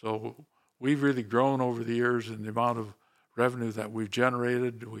 So we've really grown over the years in the amount of revenue that we've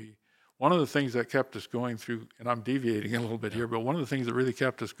generated. One of the things that kept us going through, and I'm deviating a little bit here, but one of the things that really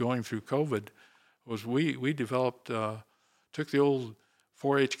kept us going through COVID was we developed, took the old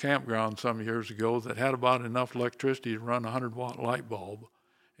 4-H campground some years ago that had about enough electricity to run a 100-watt light bulb,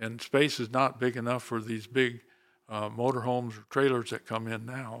 and space is not big enough for these big motorhomes or trailers that come in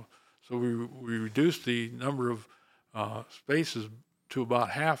now. So we reduced the number of spaces to about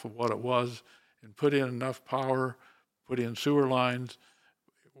half of what it was and put in enough power, put in sewer lines,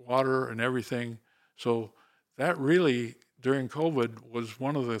 water and everything. So that really, during COVID, was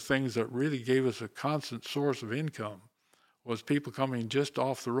one of the things that really gave us a constant source of income, was people coming just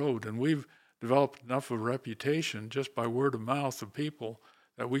off the road. And we've developed enough of a reputation just by word of mouth of people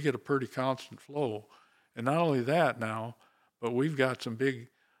that we get a pretty constant flow. And not only that now, but we've got some big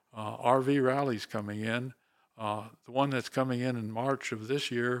RV rallies coming in. The one that's coming in March of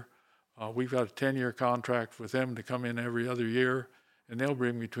this year, we've got a 10-year contract with them to come in every other year, and they'll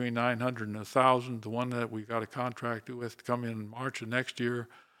bring between 900 and 1,000. The one that we got a contract with to come in March of next year,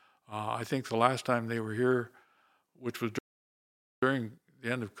 I think the last time they were here, which was during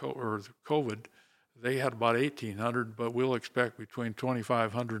the end of COVID, they had about 1,800, but we'll expect between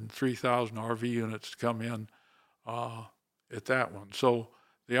 2,500 and 3,000 RV units to come in at that one. So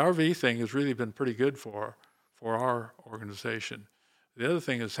the RV thing has really been pretty good for our organization. The other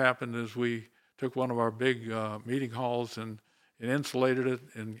thing that's happened is we took one of our big meeting halls and insulated it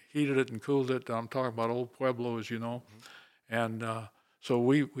and heated it and cooled it. I'm talking about Old Pueblo, as you know. And so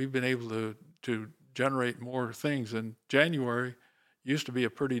we've been able to generate more things. And January used to be a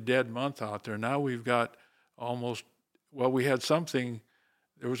pretty dead month out there. Now we've got we had something.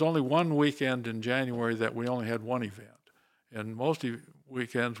 There was only one weekend in January that we only had one event. And most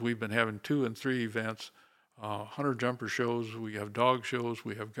weekends we've been having 2 and 3 events. Hunter jumper shows, we have dog shows,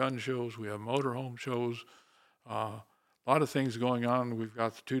 we have gun shows, we have motorhome shows, a lot of things going on. We've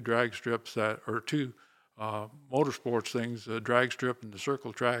got the 2 drag strips two motorsports things, the drag strip and the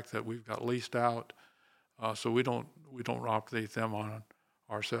circle track that we've got leased out, so we don't operate them on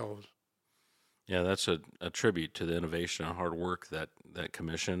ourselves. Yeah, that's a tribute to the innovation and hard work that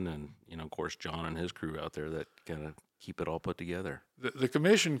commission and, of course, John and his crew out there that kind of keep it all put together. The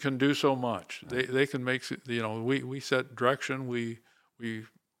commission can do so much. They can make, we set direction, we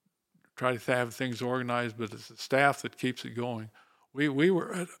try to have things organized, but it's the staff that keeps it going. We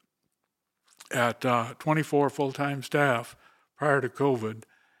were at 24 full-time staff prior to COVID,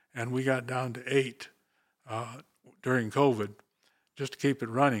 and we got down to 8 during COVID just to keep it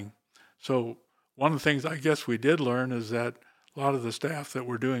running. So one of the things I guess we did learn is that a lot of the staff that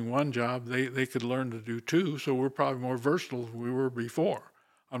were doing one job, they could learn to do 2, so we're probably more versatile than we were before.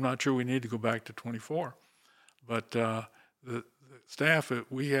 I'm not sure we need to go back to 24. But the staff,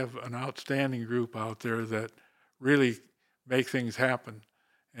 we have an outstanding group out there that really make things happen.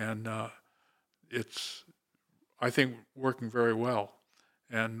 And it's, I think, working very well.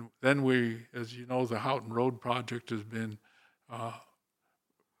 And then we, as you know, the Houghton Road project has been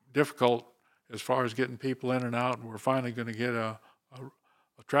difficult as far as getting people in and out, and we're finally going to get a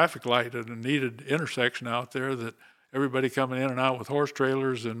traffic light at a needed intersection out there that everybody coming in and out with horse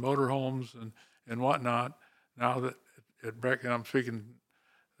trailers and motorhomes and whatnot. Now that at Breck, and I'm speaking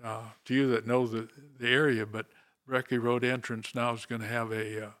to you that know the area, but Brecky Road entrance now is going to have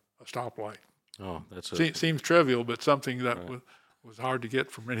a stoplight. Oh, that's seems trivial, but something that was hard to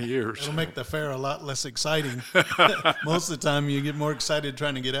get for many years. It'll make the fair a lot less exciting. Most of the time, you get more excited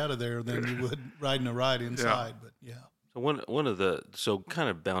trying to get out of there than you would riding a ride inside. But yeah. So kind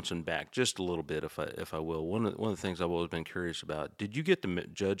of bouncing back just a little bit, if I will. One of the things I've always been curious about. Did you get to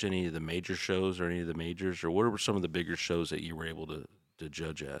judge any of the major shows or any of the majors, or what were some of the bigger shows that you were able to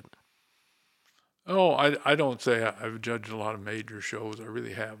judge at? Oh, I don't say I've judged a lot of major shows. I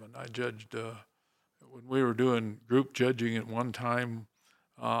really haven't. I judged. When we were doing group judging at one time,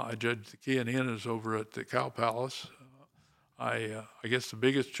 I judged the Kianinas over at the Cow Palace. I guess the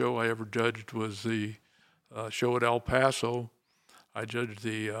biggest show I ever judged was the show at El Paso. I judged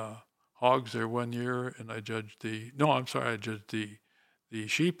the hogs there one year, and I judged the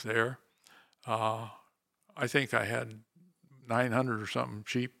sheep there. I think I had 900 or something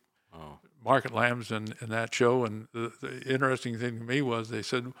sheep, market lambs in that show. And the interesting thing to me was they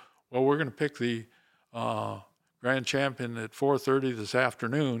said, well, we're going to pick the grand champion at 4:30 this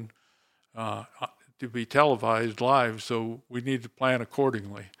afternoon to be televised live, so we need to plan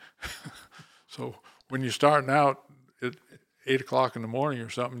accordingly. So when you're starting out at 8 o'clock in the morning or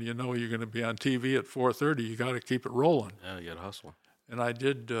something, you know you're going to be on TV at 4:30. You got to keep it rolling. Yeah, you got to hustle. And I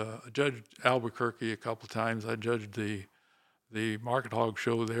did judge Albuquerque a couple of times. I judged the market hog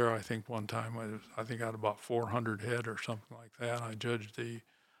show there. I think one time I think I had about 400 head or something like that. I judged the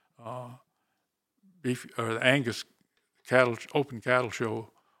beef or the Angus open cattle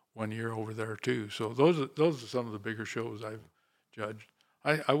show one year over there too. So those are some of the bigger shows I've judged.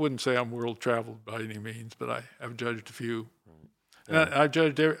 I wouldn't say I'm world traveled by any means, but I have judged a few. Right. And I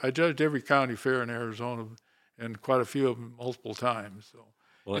judged every county fair in Arizona, and quite a few of them multiple times. So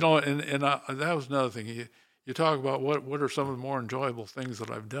and that was another thing. You talk about what are some of the more enjoyable things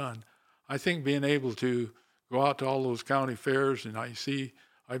that I've done. I think being able to go out to all those county fairs, and I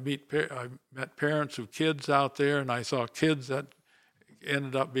met parents of kids out there, and I saw kids that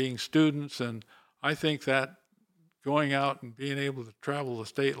ended up being students, and I think that going out and being able to travel the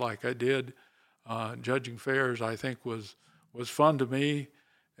state like I did, judging fairs, I think was fun to me,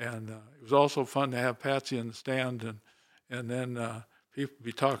 and it was also fun to have Patsy in the stand and then people would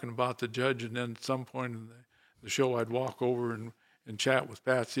be talking about the judge, and then at some point in the show, I'd walk over and chat with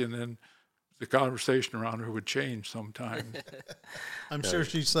Patsy, and then the conversation around her would change sometimes. I'm sure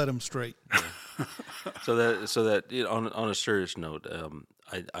she set him straight. So that on a serious note,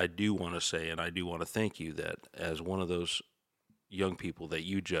 I do want to say, and I do want to thank you that as one of those young people that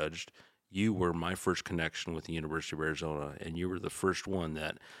you judged, you were my first connection with the University of Arizona, and you were the first one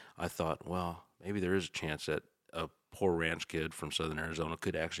that I thought, well, maybe there is a chance that a poor ranch kid from Southern Arizona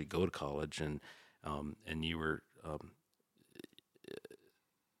could actually go to college, and you were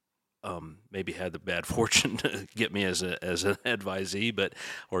maybe had the bad fortune to get me as an advisee,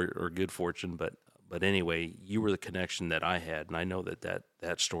 or good fortune, but anyway, you were the connection that I had, and I know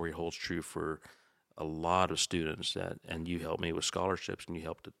that story holds true for a lot of students, and you helped me with scholarships, and you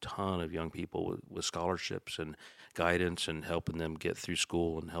helped a ton of young people with scholarships and guidance, and helping them get through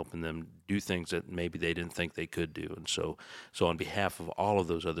school and helping them do things that maybe they didn't think they could do. And so on behalf of all of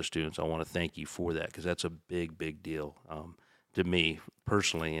those other students, I want to thank you for that, because that's a big deal to me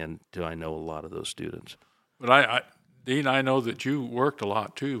personally, and I know a lot of those students. But Dean, I know that you worked a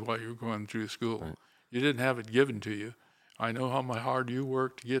lot too while you were going through school. Right. You didn't have it given to you. I know how hard you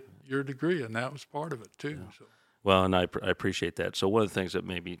worked to get your degree, and that was part of it too. Yeah. So. Well, and I appreciate that. So one of the things that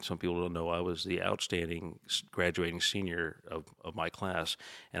maybe some people don't know, I was the outstanding graduating senior of my class,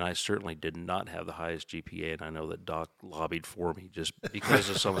 and I certainly did not have the highest GPA. And I know that Doc lobbied for me just because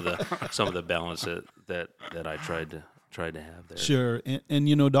of some of the balance that I tried to have there. Sure,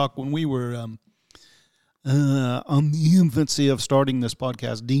 and Doc, when we were on the infancy of starting this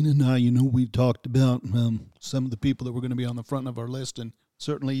podcast, Dean and I, we talked about some of the people that were going to be on the front of our list, and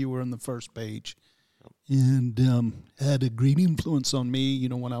certainly you were on the first page, and had a great influence on me.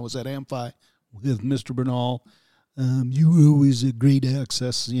 When I was at Amphi with Mr. Bernal, you were always a great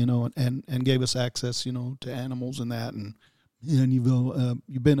access, and gave us access, to animals and that, and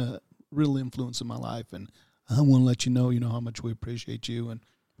you've been a real influence in my life, and I want to let you know, how much we appreciate you and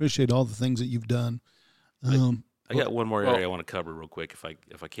appreciate all the things that you've done. I got one more area I want to cover real quick,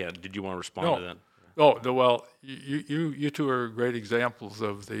 if I can. Did you want to respond to that? Well, you two are great examples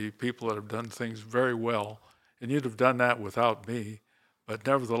of the people that have done things very well, and you'd have done that without me. But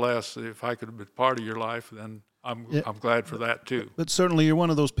nevertheless, if I could have been part of your life, then I'm glad for that too. But certainly, you're one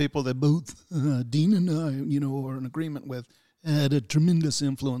of those people that both Dean and I, are in agreement with, had a tremendous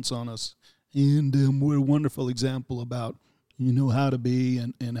influence on us, and we're a wonderful example about how to be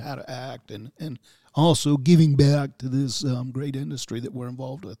and how to act, and also giving back to this great industry that we're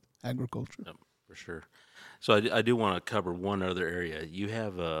involved with, agriculture. Yep, for sure. So I do want to cover one other area. You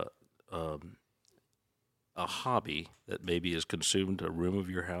have a hobby that maybe has consumed a room of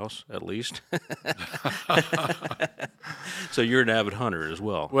your house, at least. So you're an avid hunter as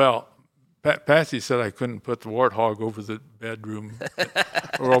well. Well, Patsy said I couldn't put the warthog over the bedroom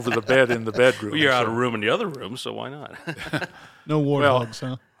or over the bed in the bedroom. Well, you're out of room in the other room, so why not? No warthogs,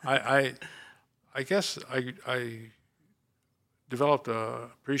 huh? I guess I developed an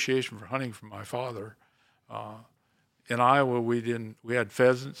appreciation for hunting from my father. In Iowa, we had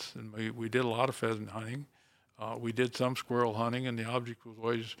pheasants, and we did a lot of pheasant hunting. We did some squirrel hunting, and the object was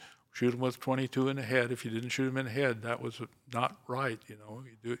always shoot them with 22 in the head. If you didn't shoot them in the head, that was not right.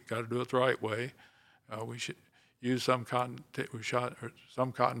 You got to do it the right way. We used we shot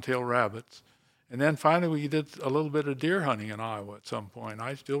some cottontail rabbits, and then finally we did a little bit of deer hunting in Iowa at some point.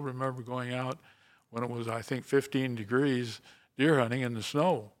 I still remember going out when it was, I think, 15 degrees, deer hunting in the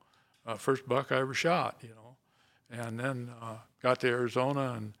snow. First buck I ever shot, and then got to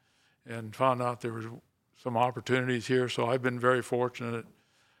Arizona and found out there was some opportunities here. So I've been very fortunate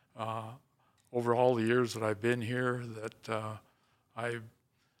over all the years that I've been here that I've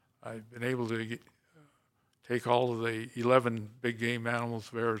been able to take all of the 11 big game animals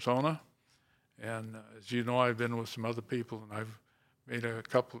of Arizona. And as you know, I've been with some other people, and I've made a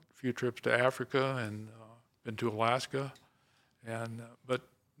few trips to Africa and been to Alaska. And but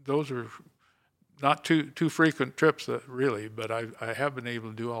those are not too frequent trips, really. But I have been able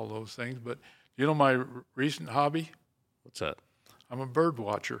to do all those things. But my recent hobby? What's that? I'm a bird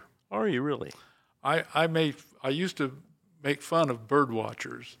watcher. Are you really? I used to make fun of bird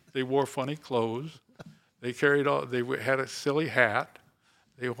watchers. They wore funny clothes. They had a silly hat.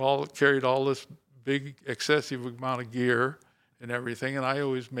 They all carried all this big, excessive amount of gear and everything, and I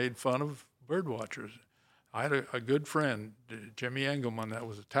always made fun of bird watchers. I had a good friend, Jimmy Engelman, that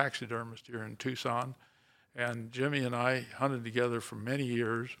was a taxidermist here in Tucson, and Jimmy and I hunted together for many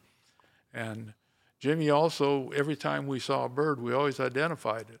years. And Jimmy also, every time we saw a bird, we always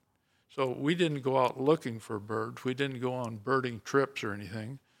identified it. So we didn't go out looking for birds. We didn't go on birding trips or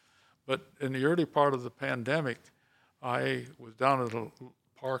anything. But in the early part of the pandemic, I was down at a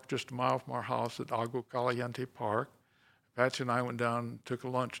park just a mile from our house at Agua Caliente Park. Patsy and I went down and took a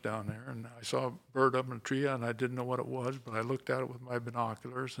lunch down there, and I saw a bird up in a tree, and I didn't know what it was, but I looked at it with my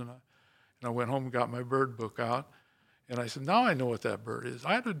binoculars, and I went home and got my bird book out, and I said, now I know what that bird is.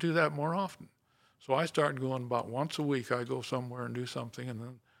 I have to do that more often. So I started going about once a week. I go somewhere and do something, and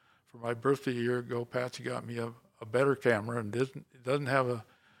then for my birthday a year ago, Patsy got me a better camera, and it doesn't have a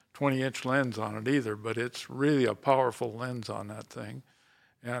 20-inch lens on it either, but it's really a powerful lens on that thing.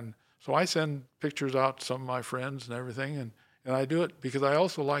 And so I send pictures out to some of my friends and everything, and I do it because I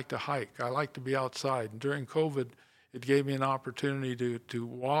also like to hike. I like to be outside. And during COVID, it gave me an opportunity to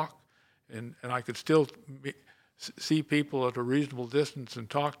walk, and I could still see people at a reasonable distance and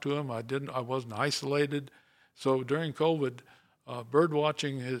talk to them. I wasn't isolated. So during COVID, bird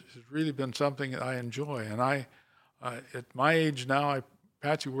watching has really been something that I enjoy. And at my age now,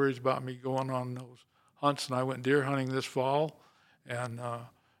 Patsy worries about me going on those hunts, and I went deer hunting this fall, and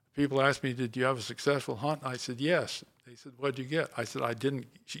people asked me, did you have a successful hunt? And I said, yes. They said, what'd you get? I said, I didn't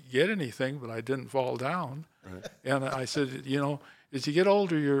get anything, but I didn't fall down. Right. And I said, as you get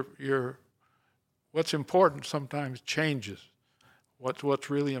older, your what's important sometimes changes. What's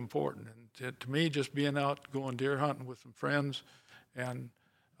really important. And to me, just being out going deer hunting with some friends and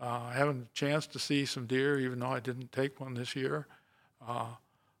having a chance to see some deer, even though I didn't take one this year,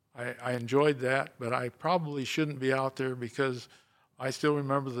 I enjoyed that, but I probably shouldn't be out there because I still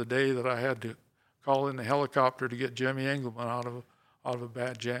remember the day that I had to call in the helicopter to get Jimmy Engelman out of a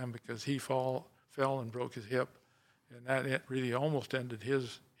bad jam because he fell and broke his hip, and that really almost ended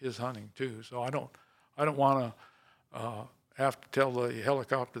his hunting too. So I don't want to have to tell the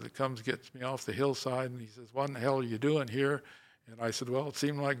helicopter that comes gets me off the hillside, and he says, "What in the hell are you doing here?" And I said, "Well, it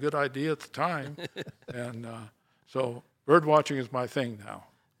seemed like a good idea at the time," and so bird watching is my thing now.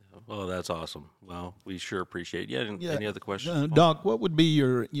 Well, that's awesome. Well, we sure appreciate it. Yeah, any other questions? Doc, what would be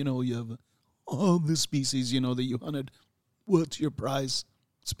your, you have all the species, that you hunted. What's your prize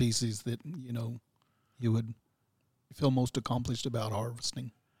species that, you would feel most accomplished about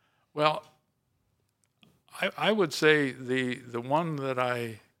harvesting? Well, I would say the one that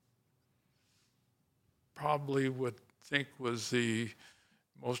I probably would think was the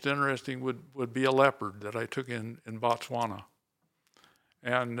most interesting would be a leopard that I took in Botswana.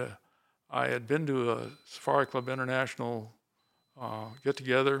 And I had been to a Safari Club International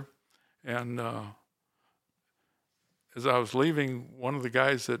get-together, and as I was leaving, one of the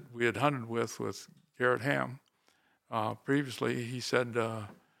guys that we had hunted with Garrett Ham previously, he said,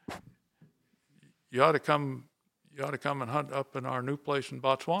 you ought to come and hunt up in our new place in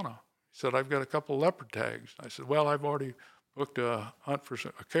Botswana. He said, I've got a couple of leopard tags. I said, well, I've already booked a hunt for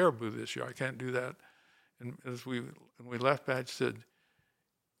a caribou this year. I can't do that. And as we left, Patch said,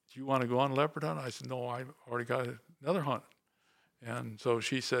 do you want to go on leopard hunt? I said, no, I've already got another hunt. And so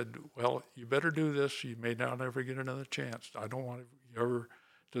she said, well, you better do this. You may not ever get another chance. I don't want you ever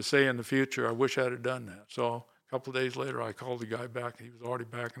to say in the future, I wish I'd have done that. So a couple of days later, I called the guy back. He was already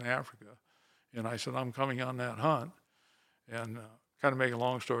back in Africa. And I said, I'm coming on that hunt. And kind of make a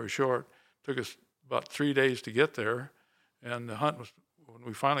long story short, took us about 3 days to get there. And the hunt was, when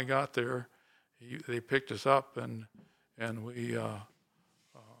we finally got there, they picked us up and we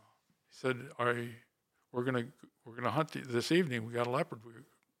said, we're gonna hunt this evening. We got a leopard. We're gonna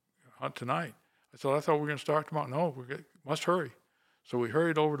hunt tonight. I said, I thought we were gonna start tomorrow. No, must hurry. So we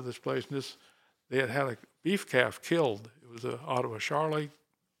hurried over to this place, and they had a beef calf killed. It was out of a Charolais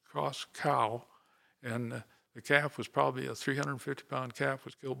cross cow, and the calf was probably a 350-pound calf,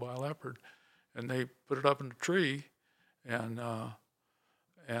 was killed by a leopard, and they put it up in a tree and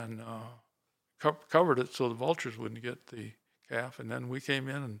covered it so the vultures wouldn't get the calf. And then we came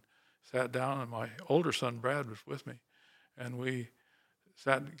in and sat down, and my older son Brad was with me, and we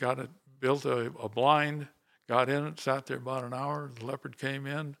built a blind, got in it, sat there about an hour. The leopard came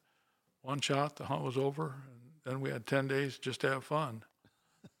in, one shot, the hunt was over, and then we had 10 days just to have fun.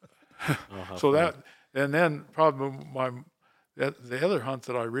 So that, and then probably the other hunt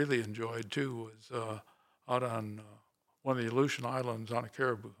that I really enjoyed too was out on one of the Aleutian Islands on a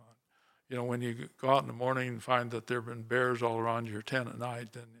caribou hunt. When you go out in the morning and find that there have been bears all around your tent at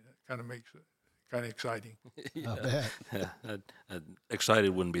night, then it kind of makes it kind of exciting. Yeah.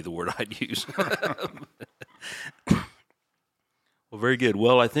 Excited wouldn't be the word I'd use. Well, very good.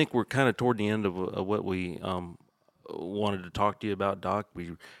 Well, I think we're kind of toward the end of what we wanted to talk to you about, Doc.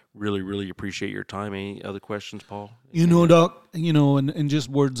 We really, really appreciate your time. Any other questions, Paul? Doc, and just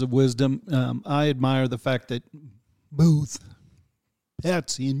words of wisdom, I admire the fact that both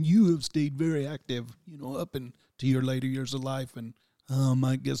Patsy and you have stayed very active, up into your later years of life, and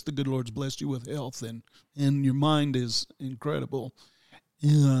I guess the good Lord's blessed you with health, and your mind is incredible.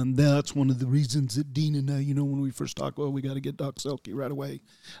 And that's one of the reasons that Dean and I, when we first talked, well, we got to get Doc Selke right away.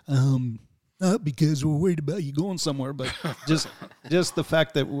 Not because we're worried about you going somewhere, but just the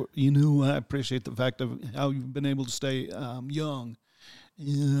fact that, I appreciate the fact of how you've been able to stay young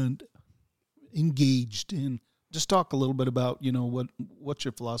and engaged. And just talk a little bit about, what's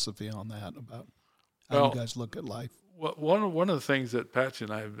your philosophy on that, about how you guys look at life. One of the things that Patsy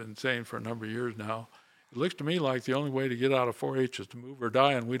and I have been saying for a number of years now, it looks to me like the only way to get out of 4-H is to move or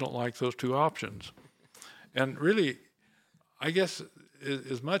die, and we don't like those two options. And really, I guess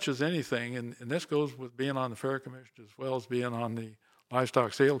as much as anything, and this goes with being on the Fair Commission as well as being on the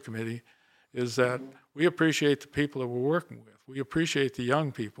Livestock Sale Committee, is that we appreciate the people that we're working with. We appreciate the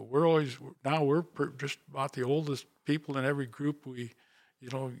young people. We're just about the oldest people in every group we,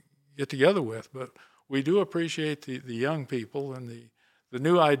 get together with, but we do appreciate the young people and the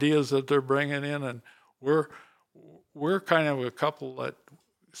new ideas that they're bringing in, and we're kind of a couple that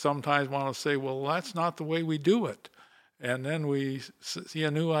sometimes want to say, well, that's not the way we do it. And then we see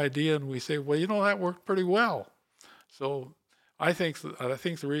a new idea and we say, well, that worked pretty well. So I think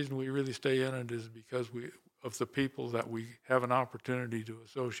the reason we really stay in it is because of the people that we have an opportunity to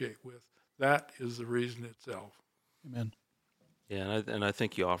associate with. That is the reason itself. Amen. Yeah, and I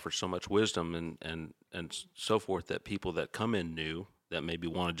think you offer so much wisdom and so forth that people that come in new that maybe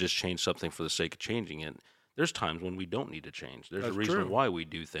want to just change something for the sake of changing it, there's times when we don't need to change. There's a reason why we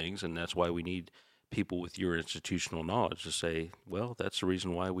do things, and that's why we need people with your institutional knowledge to say, well, that's the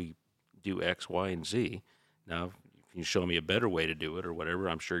reason why we do X, Y, and Z. Now, if you show me a better way to do it or whatever,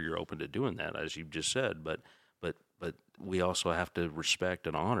 I'm sure you're open to doing that, as you've just said. But we also have to respect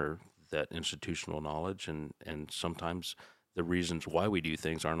and honor that institutional knowledge, and sometimes the reasons why we do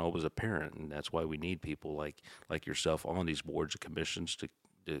things aren't always apparent, and that's why we need people like yourself on these boards and commissions to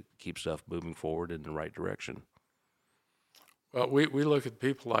keep stuff moving forward in the right direction. Well, we look at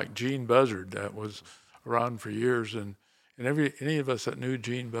people like Gene Buzzard that was around for years, and any of us that knew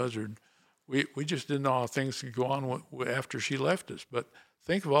Gene Buzzard, we just didn't know how things could go on after she left us. But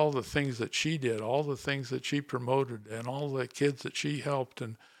think of all the things that she did, all the things that she promoted, and all the kids that she helped,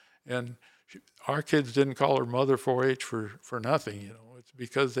 and our kids didn't call her Mother 4-H for nothing. It's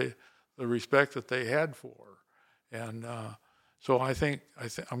because the respect that they had for her, and so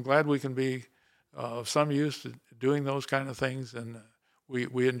I'm glad we can be of some use to doing those kind of things, and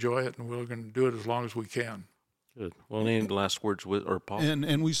we enjoy it, and we're going to do it as long as we can. Good. Well, any last words or Paul?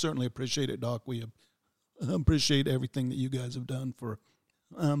 And we certainly appreciate it, Doc. We appreciate everything that you guys have done for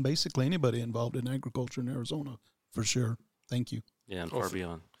basically anybody involved in agriculture in Arizona, for sure. Thank you. Yeah, and far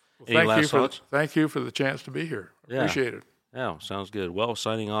beyond. Well, any last thoughts? Thank you for the chance to be here. Appreciate it. Yeah, sounds good. Well,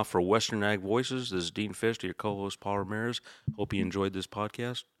 signing off for Western Ag Voices, this is Dean Fish, your co-host Paul Ramirez. Hope you enjoyed this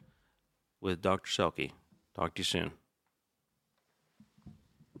podcast with Dr. Selke. Talk to you soon.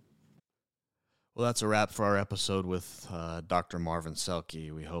 Well, that's a wrap for our episode with Dr. Marvin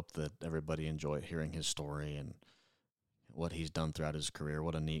Selke. We hope that everybody enjoyed hearing his story and what he's done throughout his career.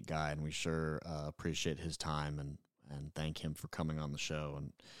 What a neat guy, and we sure appreciate his time and thank him for coming on the show.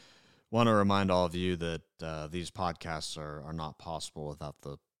 And want to remind all of you that these podcasts are not possible without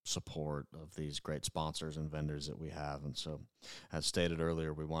the support of these great sponsors and vendors that we have. And so, as stated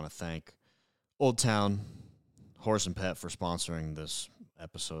earlier, we want to thank Old Town Horse and Pet for sponsoring this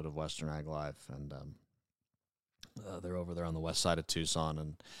episode of Western Ag Life. And they're over there on the west side of Tucson,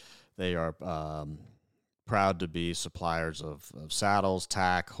 and they are proud to be suppliers of saddles,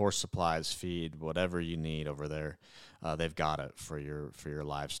 tack, horse supplies, feed, whatever you need over there. They've got it for your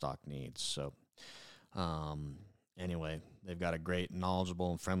livestock needs. So anyway, they've got a great,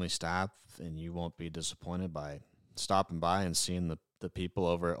 knowledgeable, and friendly staff, and you won't be disappointed by stopping by and seeing the people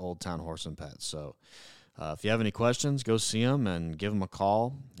over at Old Town Horse and Pet. So if you have any questions, go see them and give them a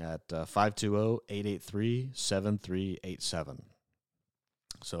call at 520-883-7387.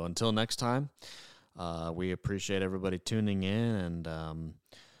 So until next time, we appreciate everybody tuning in, and we'll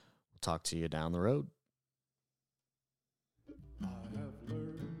talk to you down the road.